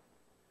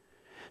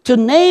to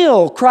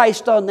nail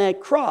Christ on that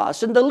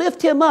cross and to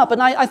lift him up.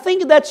 And I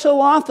think of that so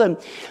often,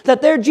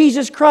 that there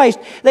Jesus Christ,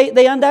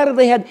 they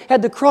undoubtedly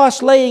had the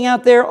cross laying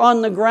out there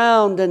on the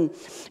ground, and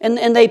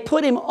they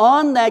put him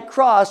on that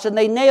cross, and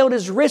they nailed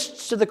his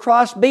wrists to the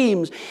cross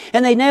beams,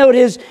 and they nailed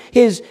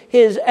his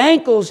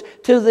ankles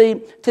to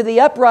the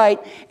upright,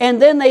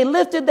 and then they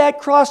lifted that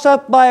cross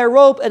up by a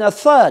rope, and a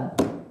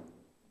thud,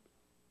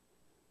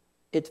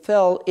 it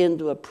fell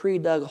into a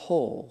pre-dug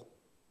hole.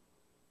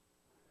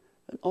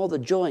 And all the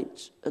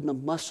joints and the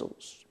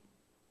muscles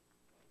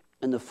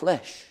and the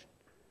flesh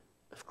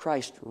of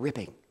Christ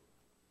ripping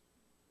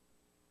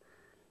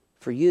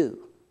for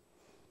you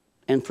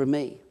and for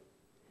me.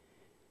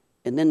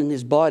 And then in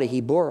his body he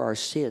bore our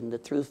sin,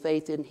 that through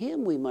faith in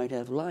him we might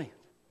have life.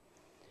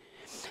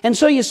 And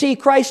so you see,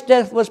 Christ's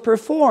death was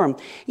performed.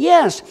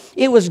 Yes,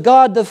 it was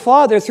God the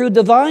Father through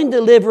divine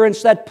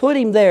deliverance that put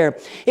him there.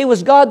 It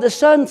was God the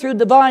Son through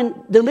divine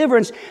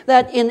deliverance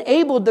that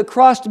enabled the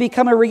cross to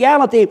become a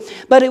reality.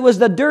 But it was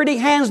the dirty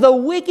hands, the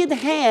wicked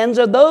hands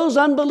of those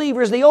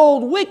unbelievers, the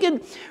old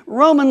wicked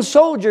Roman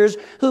soldiers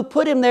who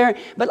put him there.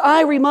 But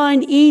I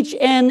remind each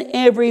and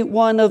every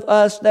one of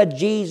us that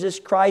Jesus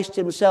Christ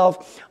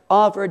himself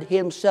offered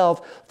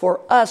himself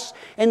for us.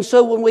 And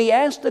so when we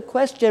ask the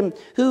question,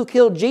 who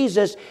killed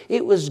Jesus?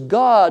 It was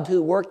God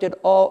who worked it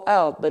all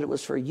out, but it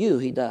was for you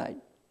he died.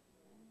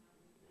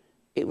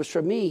 It was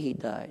for me he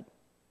died.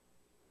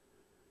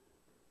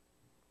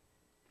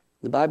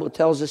 The Bible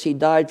tells us he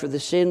died for the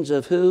sins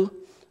of who?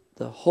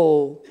 The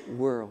whole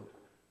world.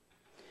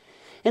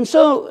 And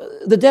so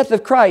the death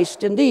of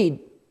Christ indeed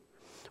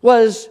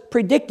was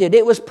predicted.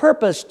 It was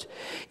purposed.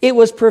 It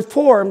was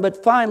performed,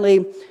 but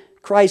finally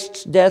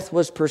Christ's death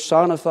was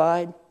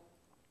personified.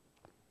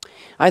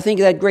 I think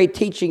that great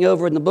teaching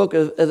over in the book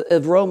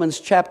of Romans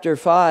chapter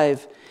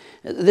 5,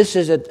 this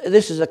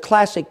is a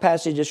classic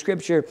passage of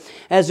Scripture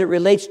as it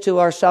relates to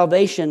our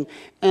salvation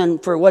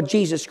and for what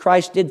Jesus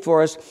Christ did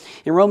for us.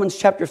 In Romans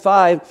chapter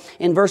 5,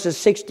 in verses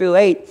 6 through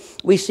 8,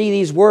 we see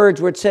these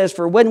words where it says,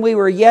 for when we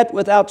were yet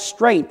without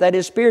strength, that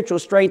is spiritual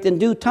strength, in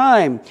due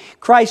time,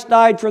 Christ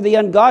died for the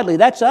ungodly.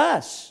 That's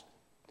us.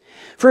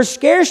 For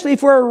scarcely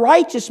for a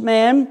righteous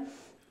man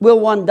will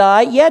one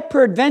die, yet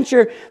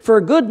peradventure for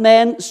a good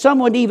man some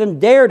would even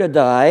dare to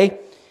die.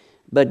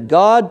 But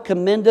God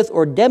commendeth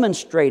or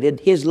demonstrated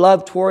his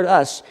love toward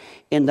us,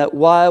 in that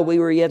while we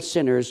were yet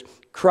sinners,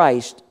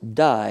 Christ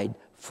died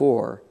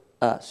for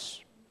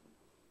us.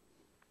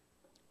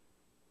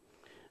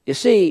 You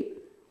see,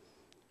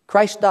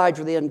 Christ died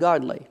for the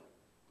ungodly.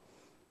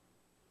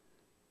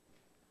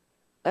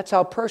 That's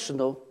how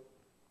personal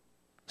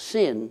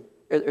sin,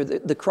 or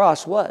the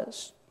cross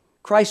was.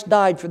 Christ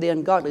died for the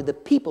ungodly, the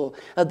people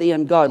of the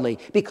ungodly,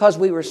 because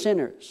we were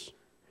sinners.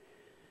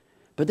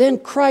 But then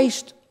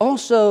Christ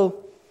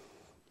also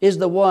is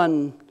the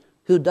one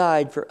who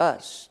died for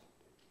us.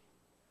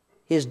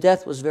 His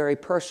death was very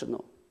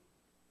personal.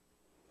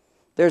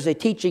 There's a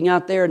teaching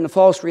out there in the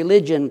false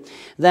religion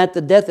that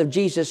the death of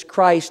Jesus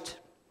Christ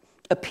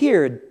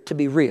appeared to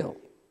be real.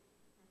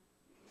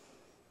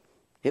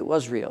 It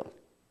was real.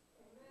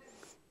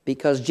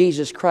 Because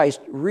Jesus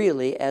Christ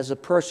really, as a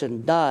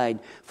person, died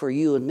for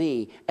you and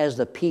me as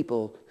the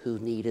people who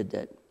needed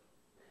it.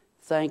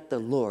 Thank the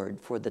Lord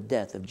for the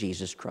death of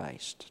Jesus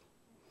Christ.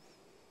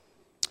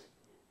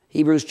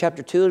 Hebrews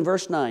chapter 2 and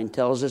verse 9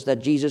 tells us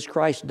that Jesus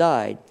Christ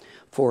died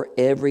for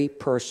every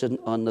person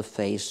on the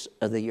face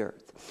of the earth.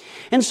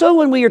 And so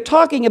when we are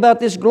talking about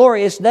this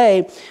glorious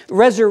day,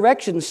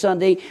 Resurrection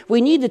Sunday,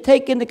 we need to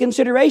take into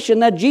consideration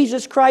that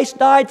Jesus Christ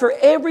died for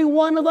every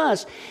one of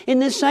us in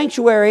this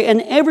sanctuary,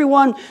 and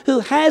everyone who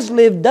has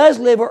lived, does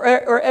live,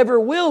 or ever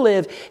will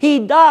live. He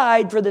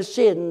died for the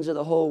sins of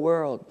the whole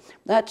world.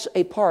 That's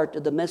a part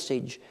of the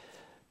message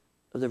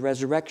of the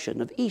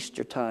resurrection, of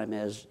Easter time,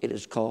 as it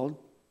is called.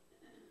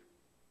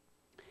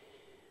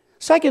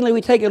 Secondly, we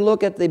take a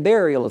look at the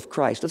burial of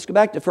Christ. Let's go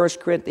back to 1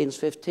 Corinthians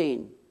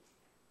 15.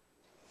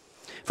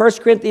 1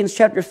 Corinthians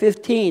chapter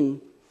 15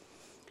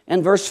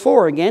 and verse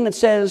 4 again, it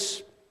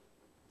says,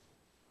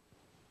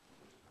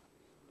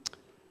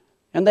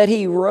 and that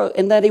he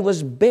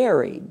was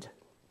buried.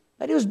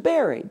 That he was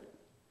buried.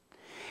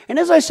 And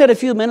as I said a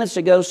few minutes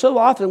ago, so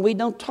often we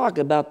don't talk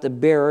about the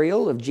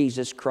burial of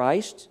Jesus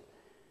Christ.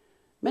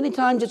 Many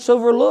times it's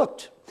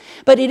overlooked.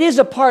 But it is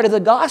a part of the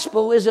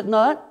gospel, is it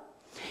not?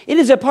 It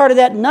is a part of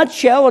that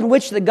nutshell in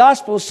which the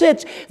gospel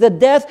sits, the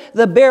death,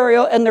 the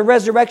burial, and the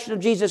resurrection of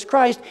Jesus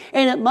Christ.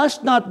 And it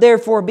must not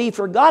therefore be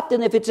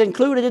forgotten if it's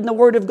included in the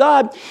Word of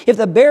God. If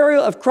the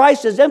burial of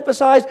Christ is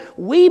emphasized,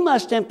 we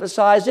must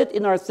emphasize it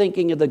in our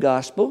thinking of the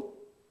gospel.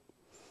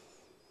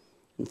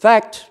 In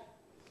fact,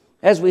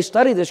 as we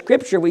study the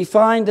Scripture, we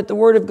find that the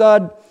Word of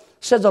God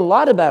says a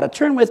lot about it.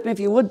 Turn with me, if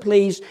you would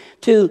please,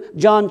 to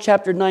John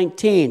chapter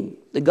 19,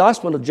 the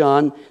Gospel of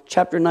John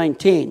chapter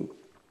 19.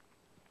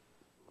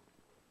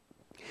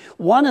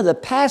 One of the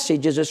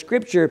passages of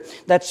Scripture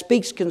that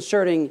speaks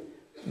concerning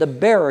the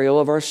burial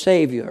of our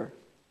Savior.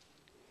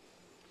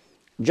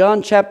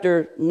 John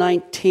chapter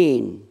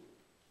 19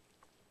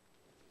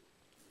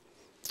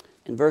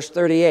 and verse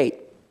 38.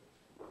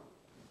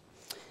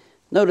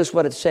 Notice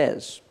what it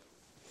says.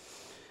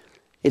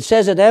 It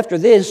says that after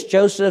this,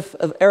 Joseph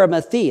of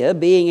Arimathea,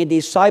 being a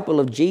disciple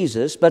of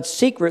Jesus, but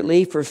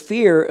secretly for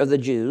fear of the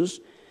Jews,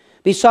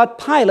 besought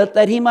Pilate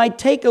that he might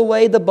take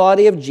away the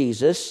body of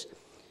Jesus.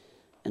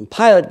 And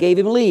Pilate gave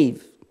him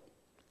leave.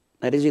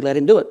 That is, he let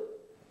him do it.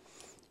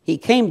 He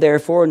came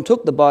therefore and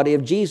took the body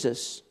of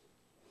Jesus.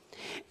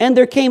 And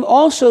there came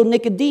also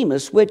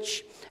Nicodemus,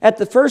 which at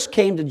the first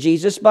came to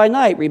Jesus by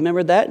night.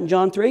 Remember that in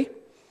John 3?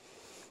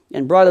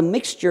 And brought a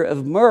mixture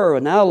of myrrh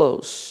and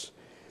aloes,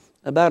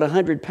 about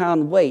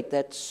 100-pound weight.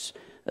 That's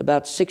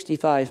about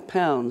 65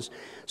 pounds.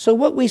 So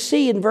what we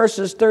see in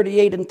verses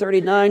 38 and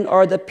 39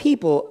 are the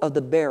people of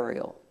the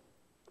burial.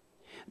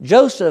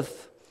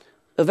 Joseph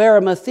of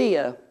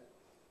Arimathea,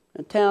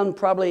 a town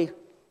probably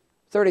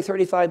 30,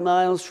 35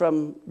 miles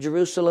from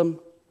Jerusalem,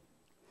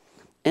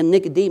 and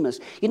Nicodemus.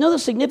 You know the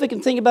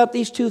significant thing about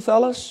these two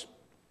fellows?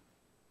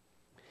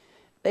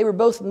 They were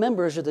both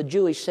members of the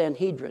Jewish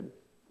Sanhedrin.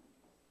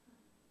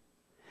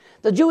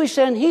 The Jewish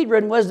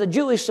Sanhedrin was the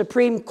Jewish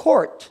Supreme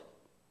Court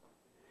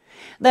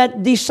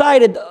that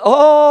decided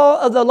all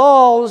of the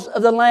laws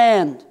of the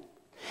land.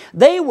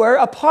 They were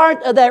a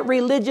part of that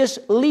religious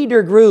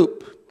leader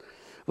group.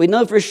 We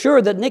know for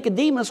sure that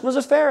Nicodemus was a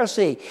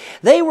Pharisee.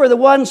 They were the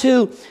ones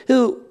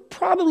who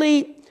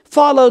probably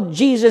followed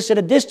Jesus at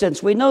a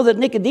distance. We know that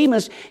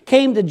Nicodemus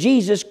came to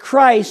Jesus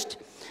Christ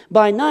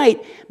by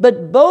night,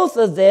 but both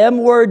of them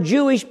were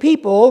Jewish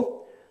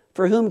people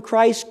for whom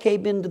Christ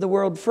came into the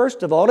world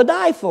first of all to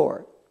die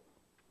for.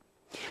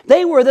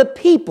 They were the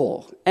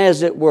people,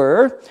 as it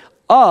were,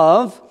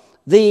 of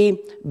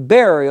the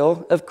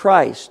burial of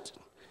Christ.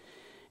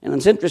 And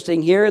it's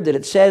interesting here that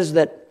it says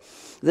that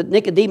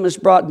Nicodemus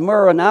brought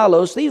myrrh and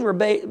aloes. These were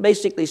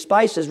basically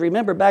spices.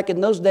 Remember, back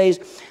in those days,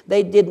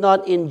 they did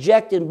not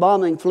inject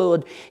embalming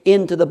fluid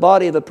into the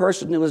body of a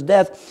person who was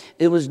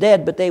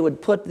dead, but they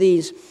would put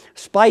these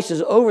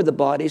spices over the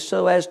body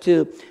so as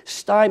to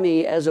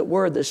stymie, as it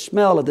were, the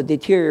smell of the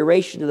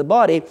deterioration of the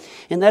body.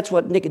 And that's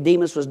what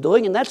Nicodemus was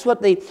doing, and that's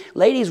what the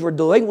ladies were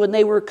doing when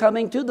they were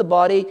coming to the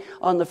body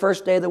on the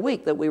first day of the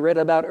week that we read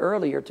about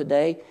earlier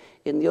today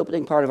in the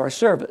opening part of our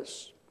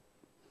service.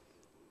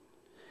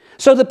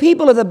 So the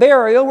people of the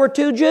burial were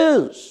two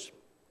Jews,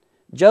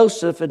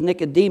 Joseph and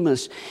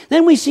Nicodemus.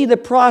 Then we see the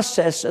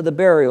process of the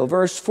burial.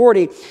 Verse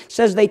 40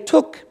 says they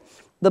took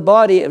the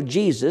body of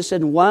Jesus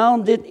and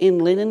wound it in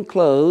linen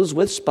clothes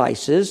with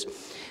spices,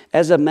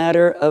 as a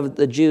matter of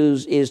the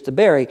Jews is to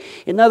bury.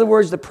 In other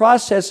words, the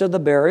process of the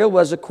burial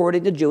was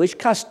according to Jewish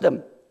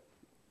custom.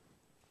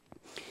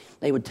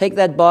 They would take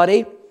that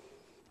body,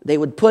 they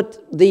would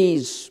put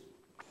these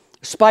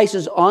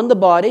spices on the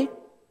body,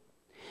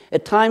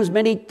 At times,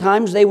 many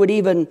times, they would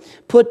even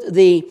put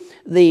the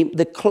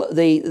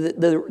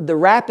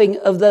wrapping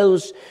of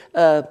those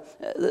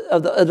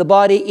of the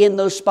body in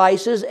those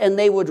spices, and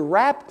they would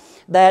wrap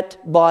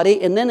that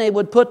body, and then they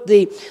would put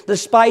the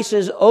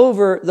spices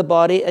over the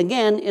body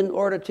again in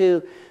order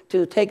to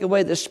take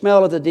away the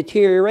smell of the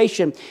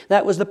deterioration.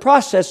 That was the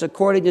process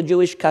according to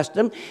Jewish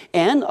custom,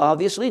 and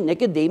obviously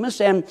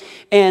Nicodemus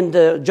and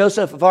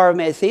Joseph of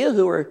Arimathea,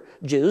 who were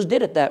Jews,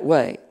 did it that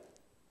way.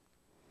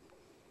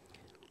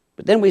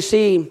 But then we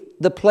see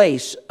the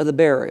place of the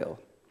burial.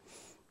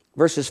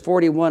 Verses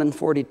 41 and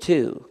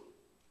 42.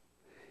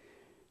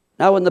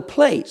 Now in the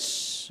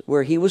place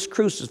where he was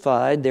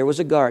crucified, there was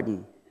a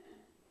garden.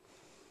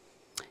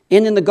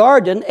 And in the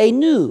garden a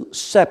new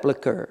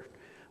sepulchre,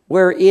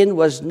 wherein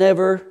was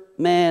never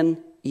man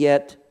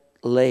yet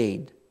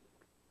laid.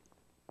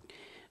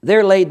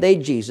 There laid they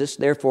Jesus,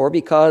 therefore,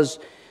 because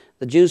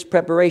the Jews'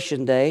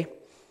 preparation day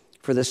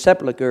for the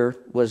sepulchre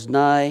was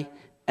nigh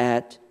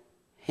at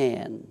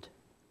hand.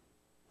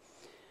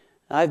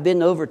 I've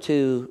been over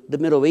to the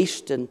Middle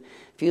East, and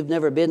if you've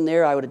never been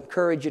there, I would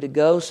encourage you to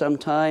go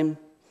sometime.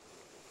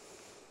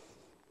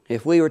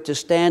 If we were to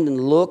stand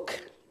and look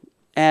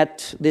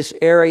at this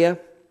area,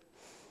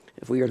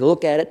 if we were to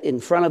look at it in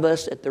front of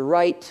us, at the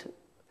right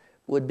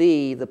would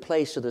be the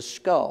place of the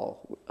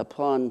skull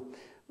upon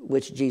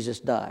which Jesus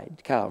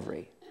died,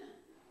 Calvary.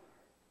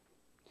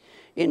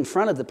 In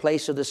front of the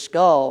place of the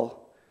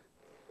skull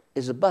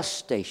is a bus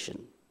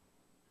station.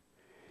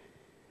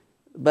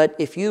 But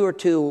if you were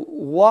to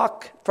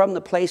walk from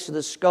the place of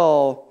the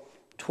skull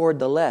toward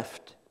the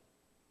left,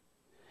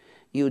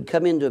 you would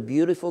come into a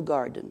beautiful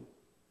garden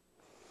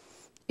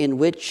in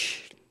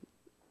which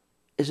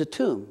is a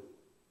tomb,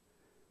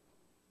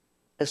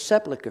 a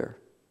sepulcher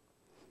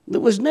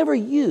that was never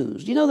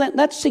used. You know,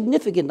 that's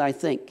significant, I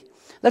think.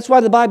 That's why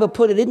the Bible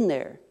put it in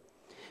there.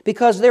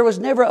 Because there was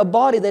never a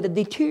body that had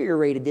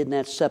deteriorated in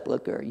that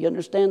sepulcher. You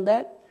understand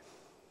that?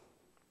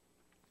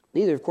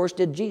 Neither, of course,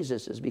 did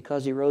Jesus's,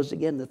 because he rose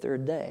again the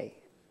third day.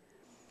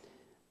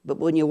 But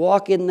when you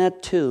walk in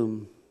that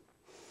tomb,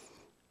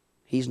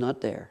 he's not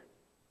there.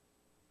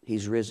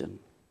 He's risen.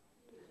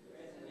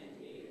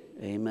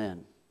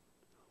 Amen.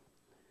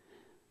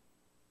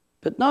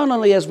 But not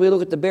only as we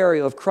look at the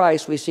burial of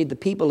Christ, we see the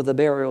people of the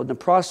burial and the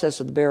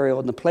process of the burial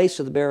and the place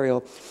of the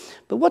burial.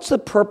 But what's the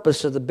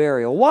purpose of the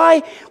burial?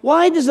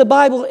 Why does the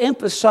Bible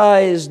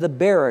emphasize the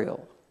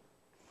burial?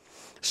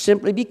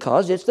 Simply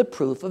because it's the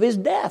proof of his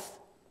death.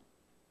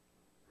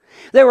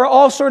 There were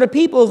all sorts of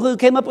people who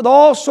came up with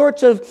all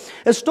sorts of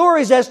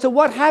stories as to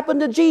what happened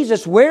to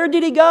Jesus. Where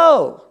did he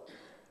go?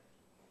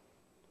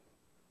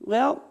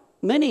 Well,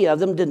 many of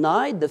them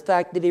denied the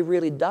fact that he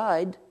really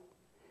died.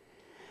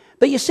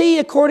 But you see,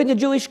 according to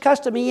Jewish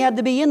custom, he had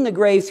to be in the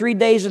grave 3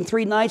 days and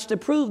 3 nights to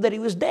prove that he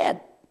was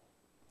dead.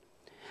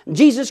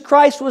 Jesus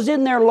Christ was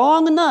in there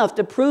long enough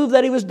to prove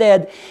that he was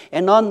dead.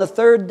 And on the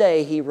third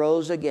day, he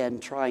rose again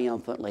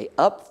triumphantly.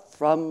 Up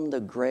from the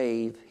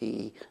grave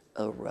he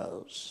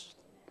arose.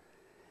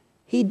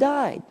 He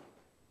died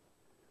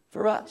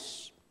for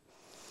us.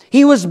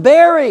 He was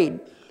buried,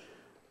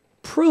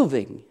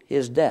 proving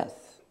his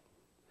death.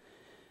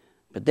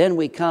 But then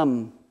we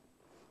come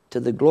to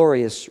the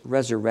glorious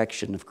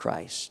resurrection of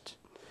Christ.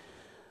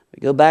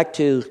 We go back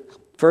to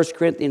 1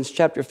 Corinthians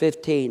chapter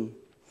 15,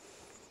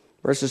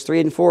 verses 3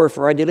 and 4.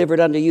 For I delivered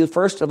unto you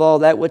first of all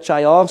that which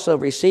I also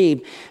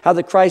received, how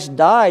that Christ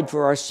died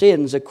for our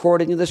sins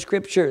according to the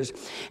Scriptures,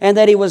 and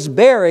that he was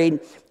buried,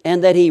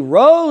 and that he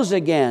rose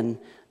again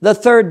the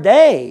third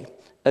day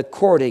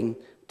according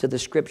to the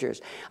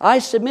Scriptures. I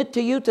submit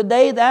to you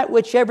today that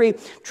which every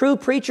true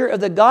preacher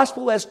of the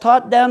gospel has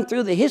taught down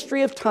through the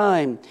history of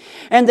time,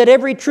 and that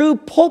every true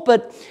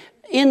pulpit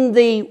in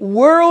the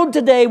world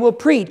today will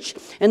preach,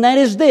 and that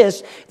is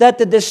this, that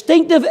the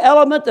distinctive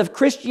element of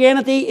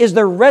Christianity is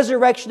the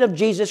resurrection of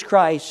Jesus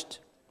Christ.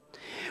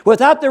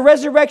 Without the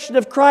resurrection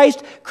of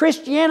Christ,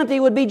 Christianity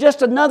would be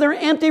just another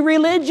empty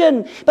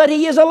religion, but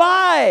he is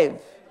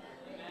alive.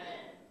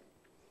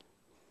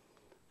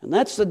 And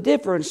that's the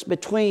difference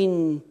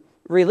between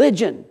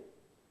religion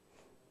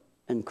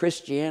and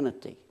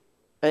Christianity.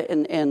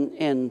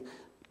 And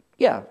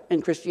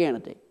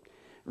Christianity.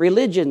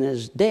 Religion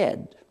is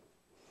dead.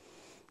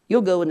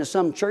 You'll go into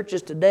some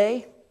churches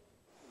today,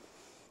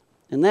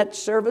 and that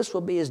service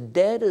will be as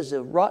dead as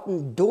a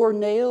rotten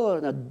doornail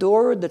on a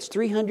door that's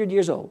 300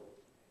 years old.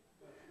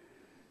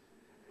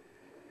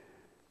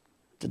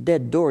 It's a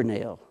dead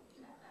doornail.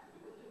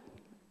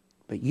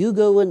 But you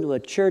go into a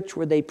church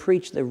where they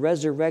preach the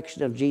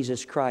resurrection of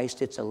Jesus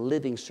Christ, it's a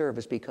living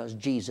service because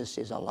Jesus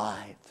is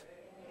alive.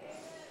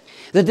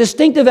 The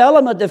distinctive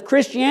element of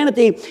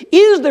Christianity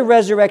is the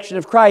resurrection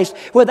of Christ.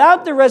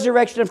 Without the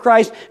resurrection of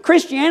Christ,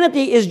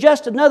 Christianity is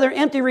just another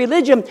empty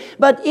religion,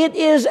 but it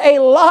is a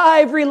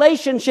live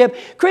relationship.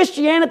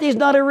 Christianity is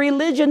not a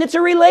religion, it's a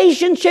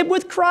relationship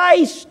with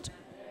Christ.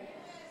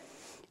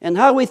 And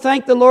how we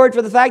thank the Lord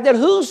for the fact that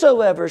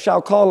whosoever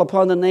shall call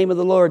upon the name of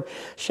the Lord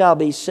shall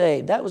be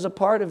saved. That was a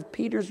part of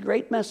Peter's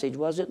great message,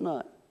 was it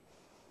not?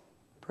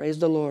 Praise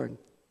the Lord.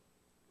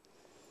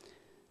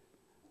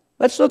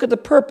 Let's look at the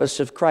purpose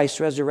of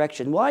Christ's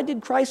resurrection. Why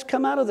did Christ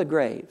come out of the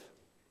grave?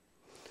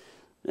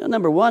 Well,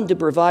 number one, to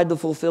provide the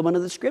fulfillment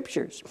of the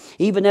Scriptures.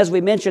 Even as we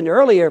mentioned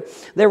earlier,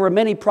 there were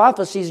many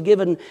prophecies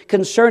given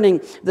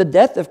concerning the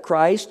death of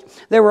Christ.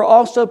 There were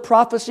also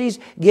prophecies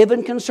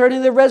given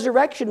concerning the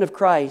resurrection of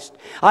Christ.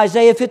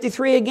 Isaiah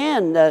 53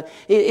 again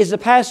is a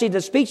passage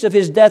that speaks of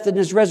His death and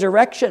His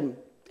resurrection,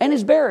 and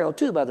His burial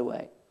too, by the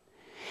way.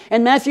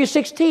 And Matthew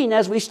 16,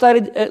 as we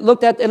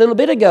looked at a little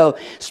bit ago,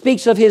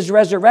 speaks of His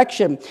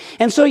resurrection.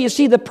 And so you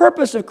see, the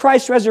purpose of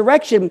Christ's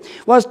resurrection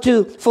was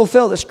to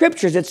fulfill the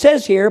Scriptures. It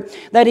says here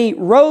that He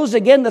rose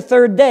again the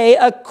third day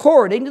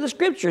according to the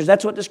Scriptures.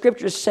 That's what the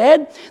Scriptures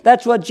said.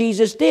 That's what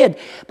Jesus did.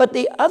 But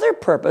the other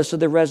purpose of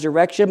the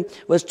resurrection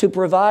was to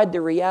provide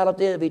the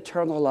reality of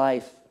eternal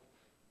life.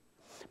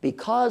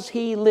 Because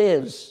He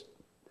lives,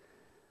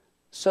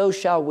 so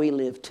shall we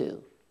live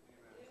too.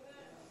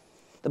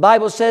 The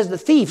Bible says the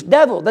thief,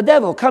 the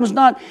devil comes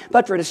not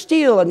but for to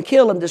steal and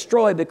kill and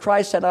destroy. But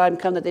Christ said, I am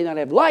come that they might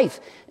have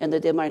life and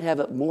that they might have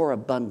it more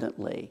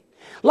abundantly.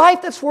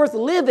 Life that's worth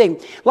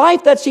living,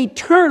 life that's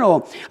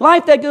eternal,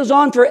 life that goes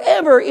on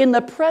forever in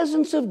the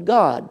presence of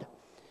God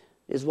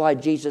is why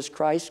Jesus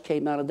Christ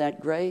came out of that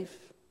grave.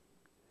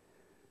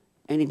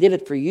 And He did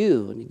it for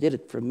you and He did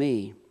it for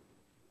me.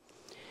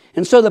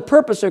 And so the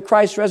purpose of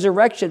Christ's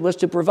resurrection was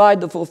to provide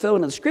the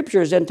fulfillment of the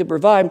Scriptures and to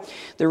provide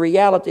the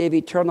reality of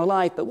eternal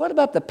life. But what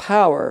about the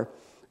power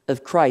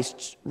of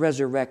Christ's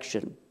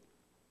resurrection?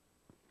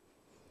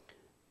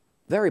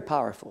 Very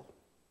powerful.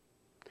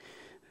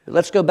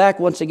 Let's go back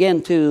once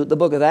again to the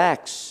book of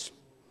Acts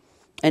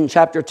and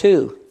chapter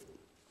 2.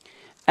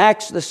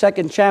 Acts, the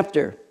 2nd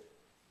chapter,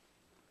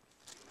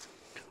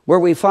 where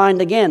we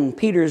find again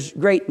Peter's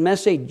great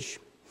message.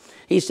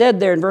 He said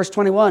there in verse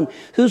 21,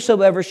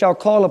 whosoever shall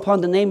call upon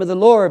the name of the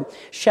Lord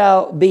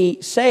shall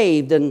be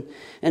saved. And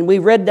we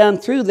read down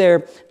through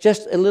there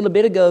just a little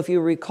bit ago, if you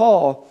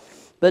recall.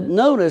 But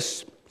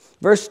notice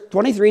verse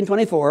 23 and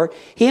 24,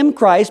 Him,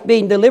 Christ,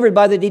 being delivered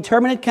by the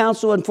determinate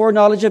counsel and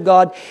foreknowledge of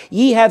God,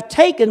 ye have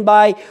taken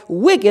by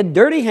wicked,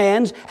 dirty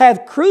hands,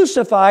 have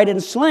crucified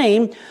and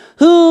slain,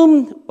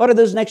 whom, what are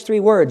those next three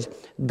words?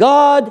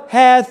 God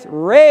hath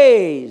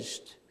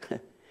raised.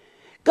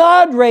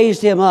 God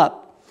raised Him up,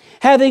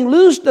 having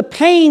loosed the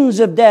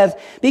pains of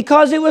death,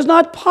 because it was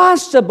not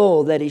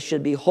possible that He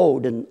should be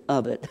holden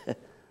of it.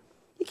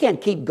 You can't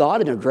keep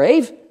God in a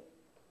grave.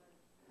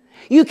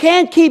 You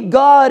can't keep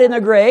God in a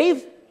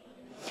grave.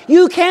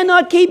 You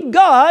cannot keep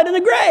God in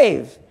a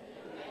grave.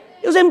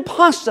 It was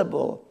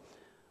impossible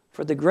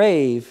for the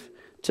grave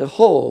to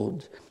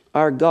hold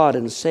our God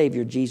and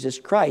Savior Jesus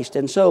Christ.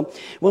 And so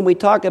when we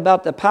talk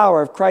about the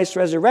power of Christ's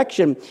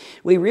resurrection,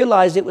 we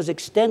realize it was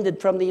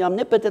extended from the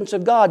omnipotence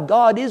of God.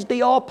 God is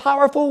the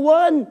all-powerful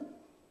one.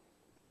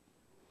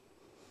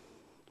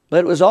 But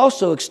it was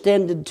also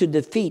extended to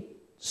defeat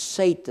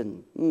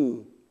Satan.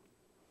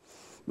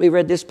 We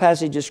read this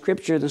passage of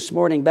Scripture this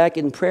morning back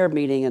in prayer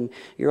meeting, and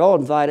you're all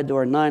invited to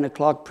our 9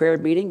 o'clock prayer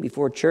meeting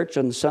before church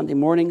on Sunday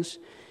mornings.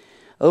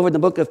 Over in the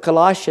book of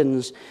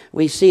Colossians,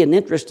 we see an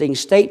interesting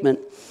statement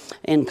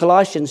in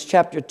Colossians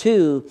chapter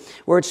 2,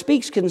 where it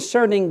speaks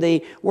concerning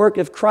the work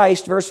of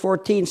Christ. Verse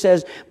 14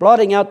 says,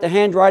 blotting out the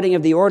handwriting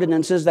of the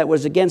ordinances that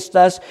was against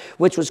us,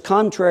 which was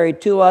contrary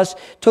to us,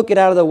 took it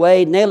out of the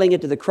way, nailing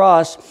it to the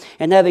cross,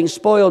 and having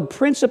spoiled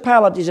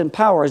principalities and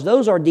powers.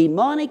 Those are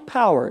demonic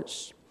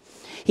powers.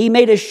 He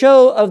made a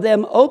show of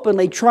them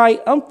openly,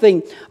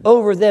 triumphing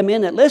over them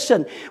in it.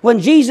 Listen, when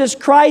Jesus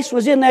Christ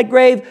was in that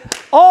grave,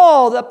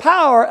 all the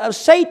power of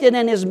Satan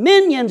and his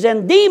minions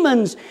and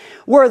demons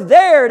were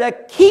there to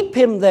keep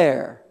Him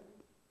there.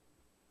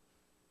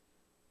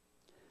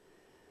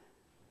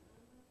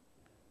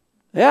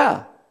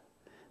 Yeah.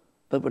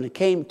 But when it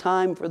came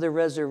time for the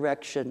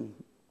resurrection,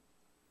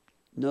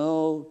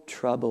 no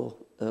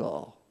trouble at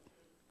all.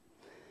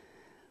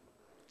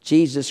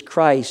 Jesus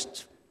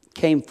Christ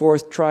came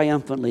forth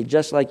triumphantly,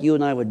 just like you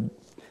and I would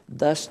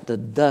dust the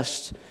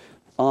dust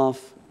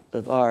off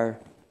of our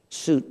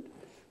suit,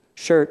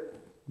 shirt,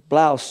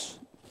 blouse,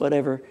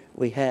 whatever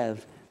we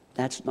have.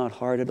 That's not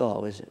hard at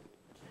all, is it?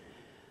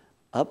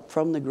 Up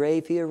from the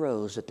grave He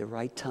arose at the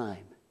right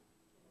time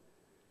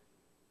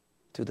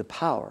through the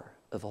power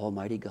of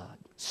Almighty God.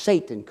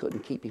 Satan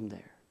couldn't keep Him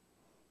there.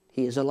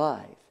 He is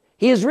alive.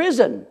 He is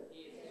risen.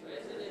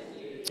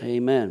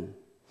 Amen.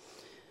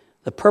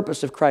 The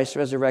purpose of Christ's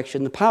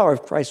resurrection, the power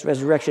of Christ's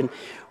resurrection.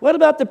 What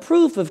about the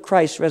proof of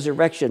Christ's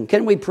resurrection?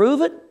 Can we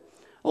prove it?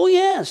 Oh,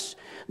 yes.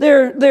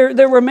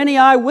 There were many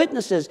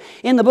eyewitnesses.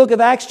 In the book of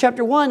Acts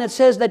chapter 1, it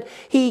says that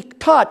He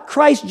taught,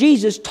 Christ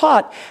Jesus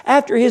taught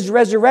after His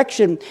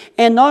resurrection.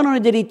 And not only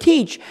did He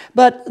teach,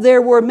 but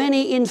there were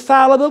many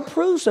infallible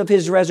proofs of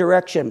His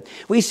resurrection.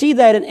 We see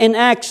that in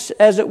Acts,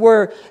 as it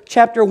were,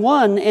 chapter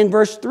 1 and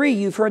verse 3.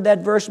 You've heard that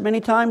verse many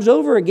times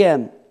over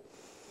again,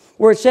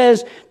 where it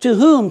says, to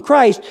whom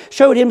Christ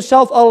showed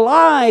Himself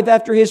alive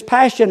after His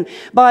passion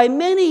by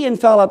many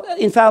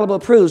infallible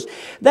proofs.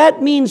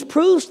 That means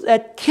proofs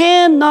that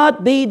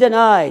cannot be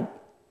denied.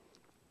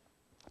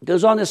 It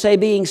goes on to say,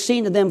 being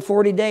seen of them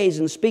 40 days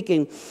and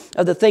speaking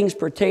of the things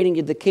pertaining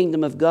to the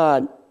kingdom of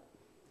God.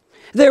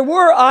 There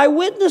were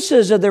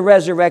eyewitnesses of the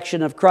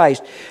resurrection of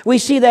Christ. We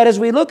see that as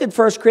we look at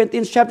 1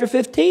 Corinthians chapter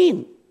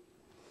 15.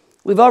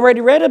 We've already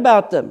read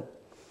about them.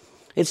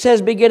 It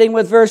says, beginning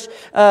with verse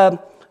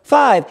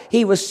 5,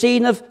 he was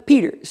seen of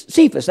Peter,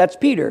 Cephas, that's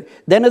Peter,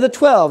 then of the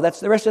 12, that's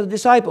the rest of the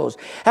disciples.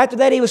 After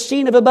that, he was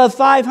seen of above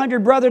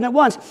 500 brethren at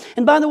once.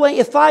 And by the way,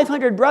 if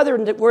 500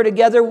 brethren were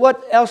together,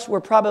 what else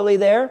were probably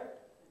there?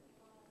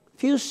 A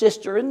few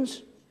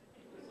cisterns.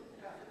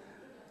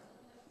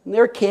 And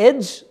their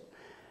kids.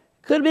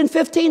 Could have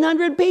been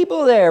 1,500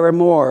 people there or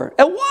more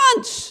at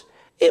once.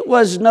 It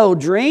was no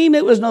dream.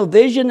 It was no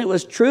vision. It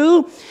was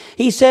true.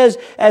 He says,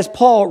 as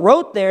Paul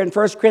wrote there in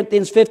 1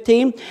 Corinthians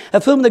 15,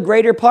 of whom the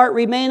greater part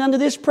remain unto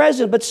this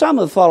present, but some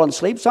have fallen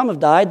asleep, some have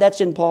died. That's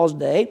in Paul's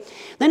day.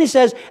 Then he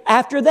says,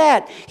 after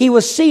that, he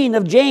was seen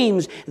of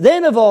James,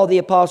 then of all the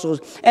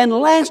apostles, and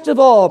last of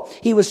all,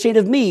 he was seen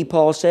of me,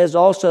 Paul says,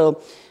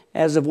 also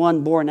as of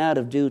one born out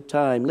of due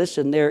time.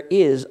 Listen, there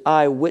is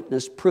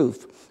eyewitness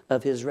proof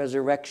of his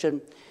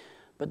resurrection.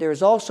 But there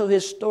is also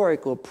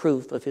historical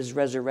proof of his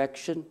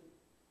resurrection.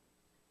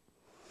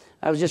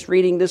 I was just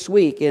reading this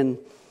week in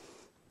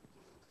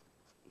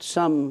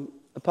some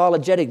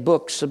apologetic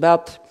books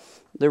about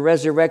the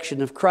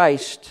resurrection of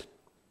Christ.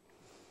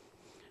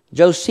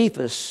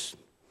 Josephus,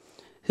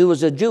 who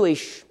was a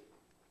Jewish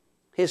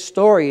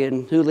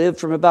historian who lived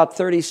from about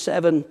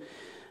 37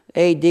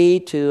 AD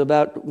to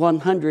about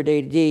 100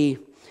 AD in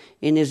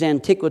his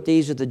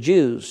Antiquities of the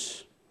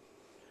Jews,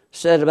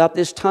 said about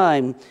this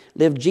time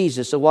lived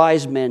Jesus, a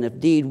wise man, if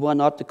deed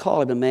one ought to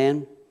call him a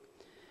man.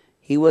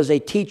 He was a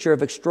teacher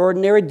of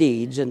extraordinary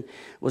deeds and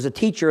was a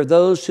teacher of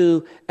those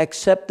who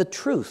accept the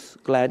truth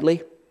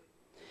gladly.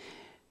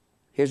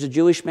 Here's a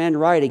Jewish man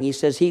writing. He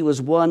says, he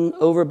was won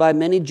over by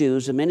many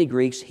Jews and many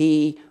Greeks.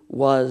 He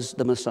was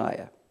the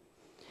Messiah.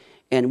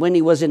 And when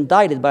he was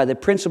indicted by the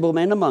principal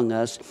men among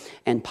us,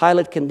 and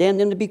Pilate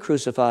condemned him to be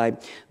crucified,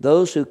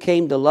 those who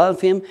came to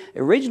love him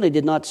originally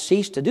did not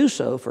cease to do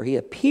so, for he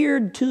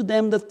appeared to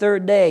them the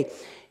third day.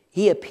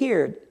 He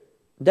appeared,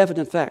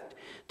 definite fact,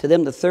 to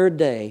them the third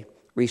day,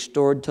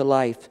 restored to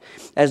life.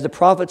 As the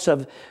prophets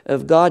of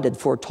God had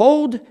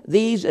foretold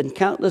these and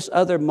countless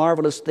other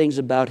marvelous things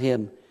about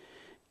him.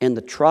 And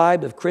the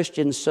tribe of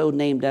Christians so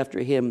named after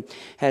him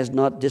has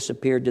not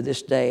disappeared to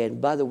this day. And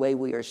by the way,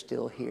 we are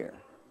still here.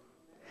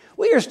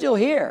 We are still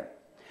here.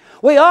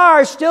 We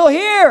are still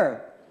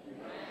here.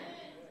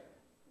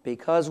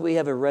 Because we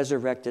have a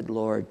resurrected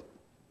Lord.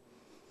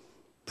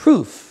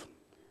 Proof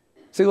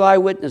through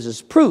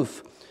eyewitnesses.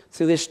 Proof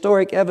through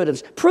historic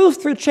evidence. Proof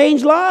through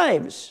changed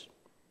lives.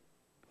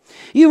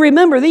 You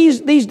remember these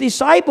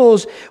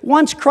disciples,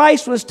 once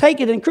Christ was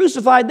taken and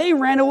crucified, they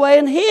ran away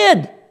and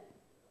hid.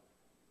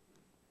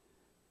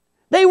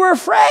 They were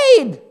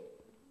afraid.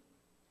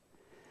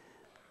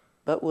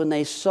 But when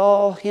they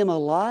saw him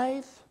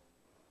alive,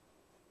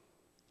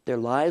 their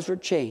lives were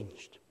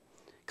changed.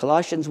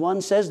 Colossians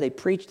 1 says they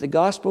preached the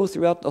gospel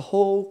throughout the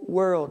whole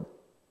world.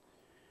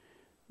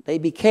 They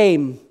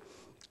became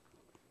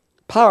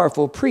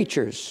powerful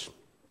preachers.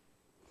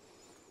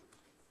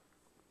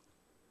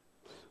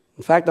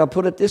 In fact, I'll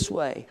put it this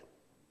way.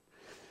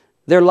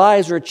 Their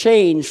lives were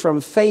changed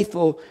from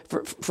fearful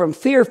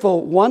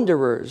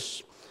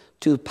wanderers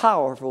to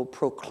powerful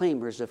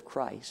proclaimers of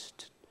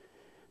Christ.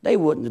 They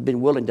wouldn't have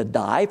been willing to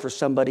die for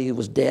somebody who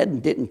was dead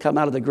and didn't come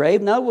out of the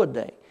grave, now would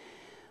they?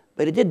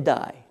 But he did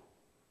die.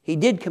 He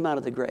did come out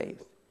of the grave.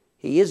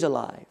 He is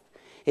alive.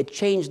 It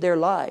changed their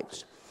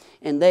lives.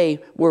 And they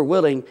were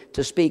willing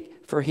to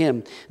speak for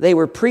him. They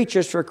were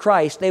preachers for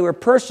Christ. They were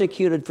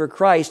persecuted for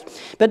Christ.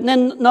 But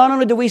then not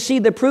only do we see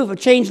the proof of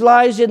changed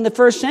lives in the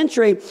first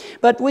century,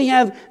 but we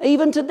have,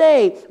 even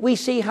today, we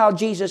see how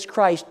Jesus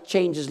Christ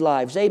changes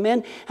lives.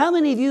 Amen? How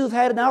many of you have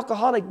had an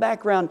alcoholic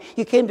background?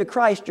 You came to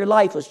Christ, your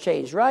life was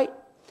changed, right?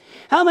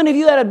 How many of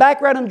you had a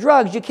background in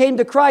drugs? You came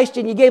to Christ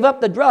and you gave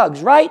up the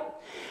drugs, right?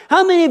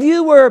 How many of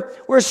you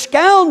were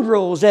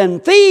scoundrels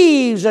and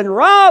thieves and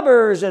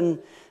robbers? And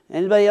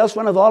anybody else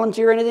want to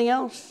volunteer anything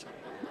else?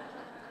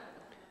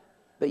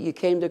 But you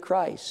came to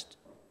Christ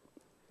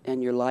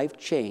and your life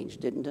changed,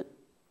 didn't it?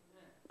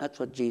 That's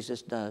what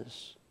Jesus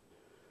does.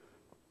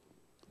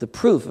 The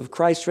proof of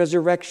Christ's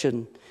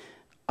resurrection,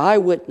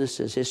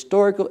 eyewitnesses,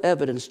 historical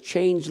evidence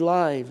changed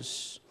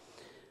lives,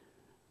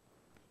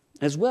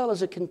 as well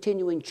as a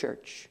continuing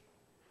church.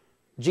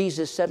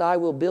 Jesus said, I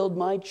will build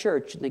my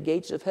church and the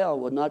gates of hell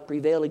will not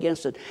prevail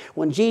against it.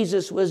 When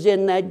Jesus was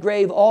in that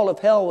grave, all of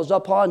hell was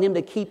upon him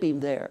to keep him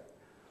there.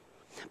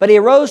 But he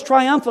arose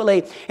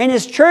triumphantly, and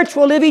his church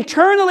will live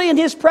eternally in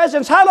his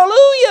presence.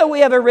 Hallelujah! We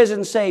have a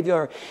risen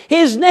Savior.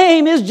 His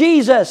name is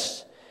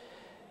Jesus.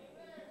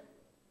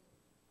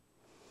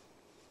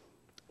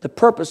 The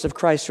purpose of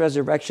Christ's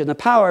resurrection, the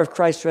power of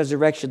Christ's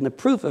resurrection, the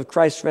proof of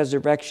Christ's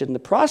resurrection, the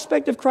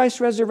prospect of Christ's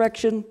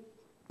resurrection.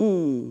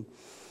 1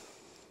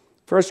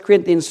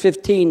 Corinthians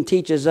 15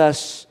 teaches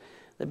us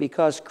that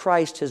because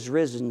Christ has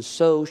risen,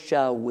 so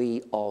shall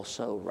we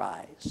also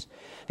rise.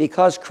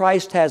 Because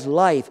Christ has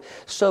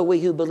life, so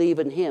we who believe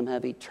in Him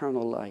have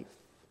eternal life.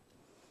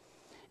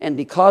 And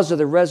because of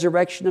the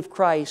resurrection of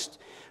Christ,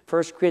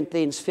 1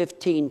 Corinthians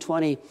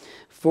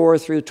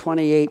 15:24 through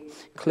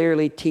 28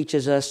 clearly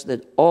teaches us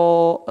that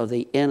all of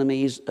the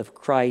enemies of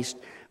Christ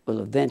will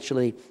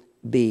eventually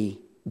be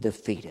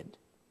defeated.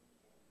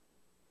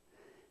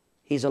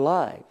 He's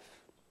alive.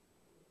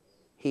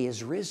 He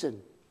is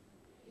risen.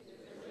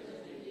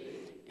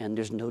 And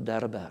there's no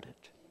doubt about it.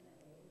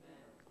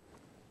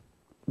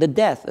 The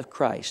death of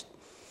Christ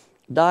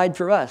died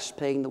for us,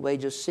 paying the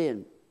wage of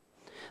sin.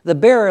 The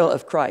burial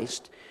of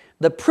Christ,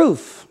 the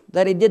proof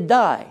that He did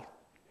die.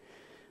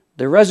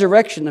 The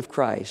resurrection of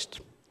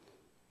Christ,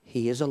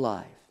 He is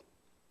alive.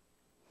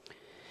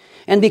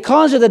 And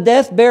because of the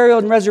death, burial,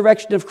 and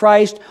resurrection of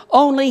Christ,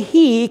 only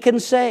He can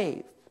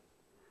save.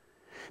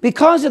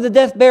 Because of the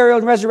death, burial,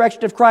 and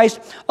resurrection of Christ,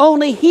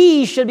 only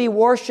He should be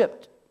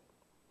worshiped.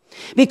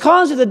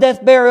 Because of the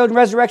death, burial, and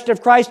resurrection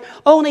of Christ,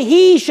 only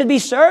He should be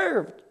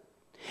served.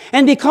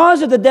 And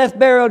because of the death,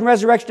 burial, and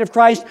resurrection of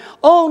Christ,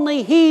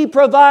 only He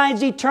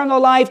provides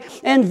eternal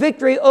life and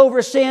victory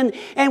over sin.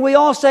 And we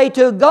all say,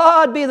 to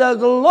God be the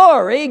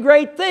glory,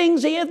 great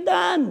things He hath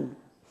done.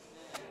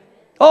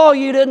 Oh,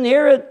 you didn't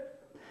hear it.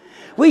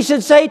 We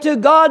should say, to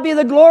God be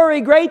the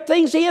glory, great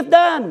things He hath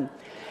done.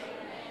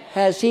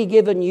 Has He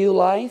given you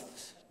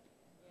life?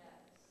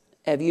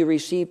 Have you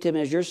received Him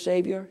as your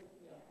Savior?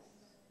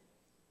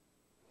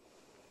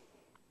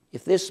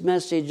 If this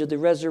message of the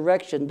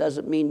resurrection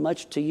doesn't mean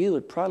much to you,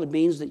 it probably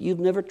means that you've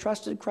never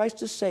trusted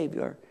Christ as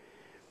Savior.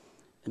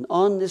 And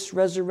on this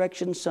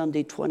Resurrection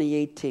Sunday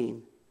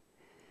 2018,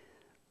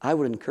 I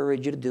would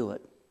encourage you to do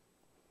it.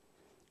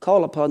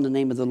 Call upon the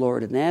name of the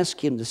Lord and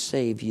ask Him to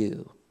save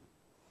you.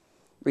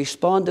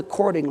 Respond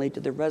accordingly to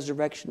the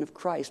resurrection of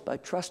Christ by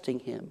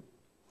trusting Him.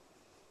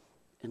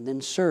 And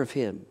then serve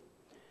Him.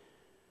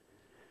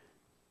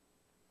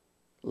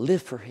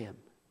 Live for Him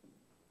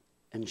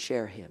and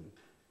share Him.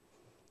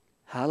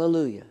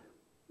 Hallelujah.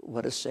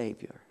 What a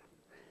Savior.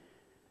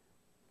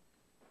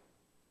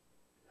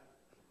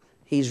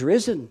 He's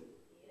risen.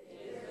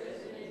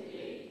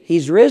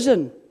 He's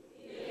risen.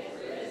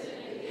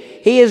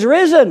 He is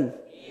risen.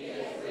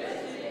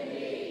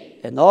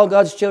 And all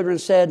God's children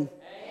said,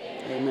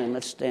 Amen.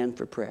 Let's stand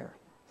for prayer.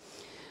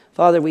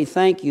 Father, we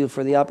thank You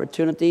for the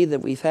opportunity that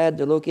we've had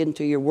to look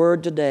into Your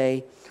Word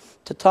today,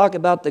 to talk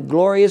about the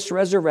glorious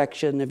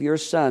resurrection of Your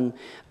Son,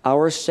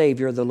 our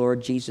Savior, the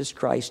Lord Jesus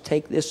Christ.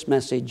 Take this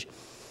message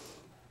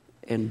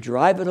and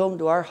drive it home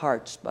to our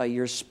hearts by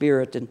Your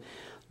Spirit. And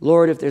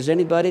Lord, if there's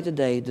anybody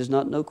today who does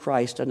not know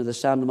Christ under the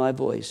sound of my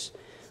voice,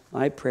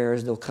 my prayer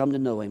is they'll come to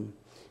know Him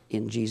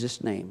in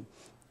Jesus' name.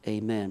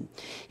 Amen.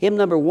 Hymn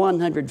number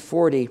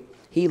 140,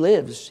 He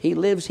lives, He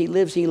lives, He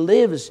lives, He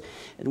lives.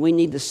 And we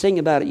need to sing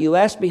about it. You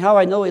ask me how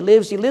I know He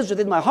lives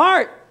within my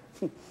heart.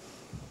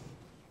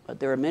 But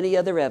there are many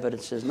other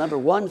evidences. Number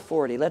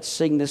 140, let's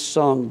sing this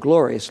song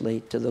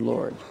gloriously to the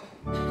Lord.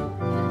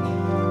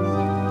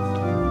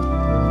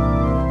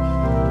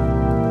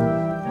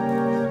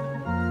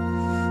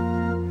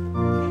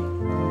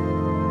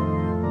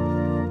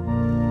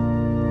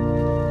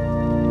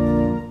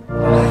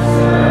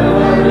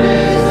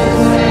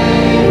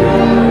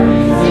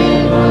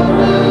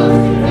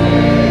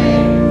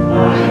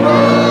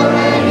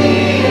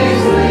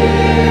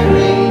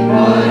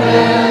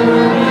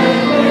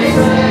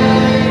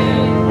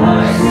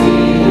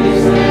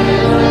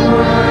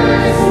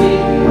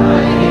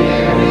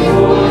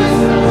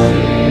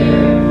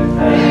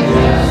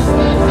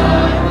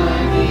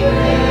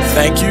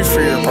 Thank you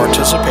for your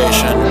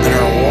participation in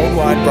our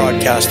worldwide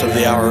broadcast of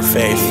the Hour of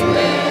Faith,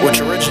 which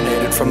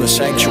originated from the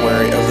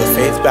sanctuary of the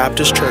Faith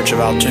Baptist Church of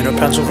Altoona,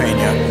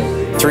 Pennsylvania,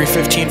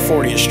 315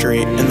 40th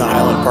Street in the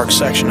Highland Park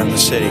section of the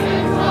city.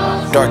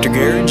 Dr.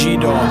 Gary G.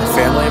 Doe and the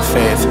Family of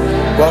Faith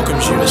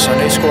welcomes you to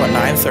Sunday School at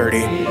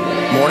 9:30,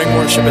 morning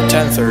worship at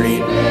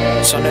 10:30,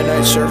 Sunday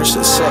night service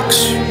at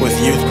 6, with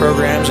youth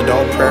programs,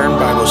 adult prayer, and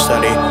Bible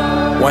study,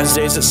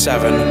 Wednesdays at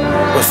 7,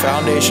 with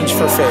Foundations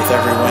for Faith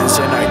every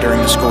Wednesday night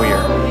during the school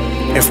year.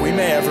 If we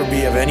may ever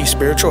be of any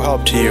spiritual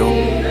help to you,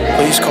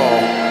 please call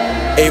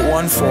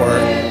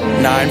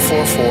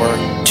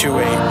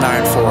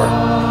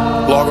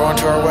 814-944-2894. Log on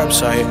to our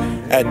website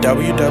at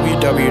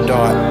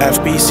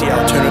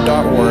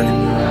www.fbcaltoona.org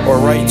or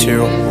write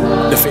to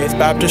the Faith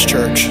Baptist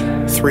Church,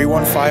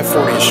 315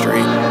 40th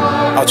Street,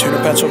 Altoona,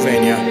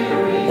 Pennsylvania,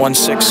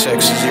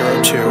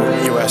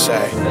 16602,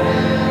 USA.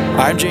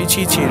 I'm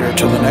JT Teeter.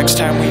 Till the next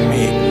time we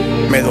meet,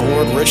 may the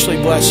Lord richly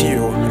bless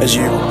you as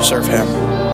you serve Him.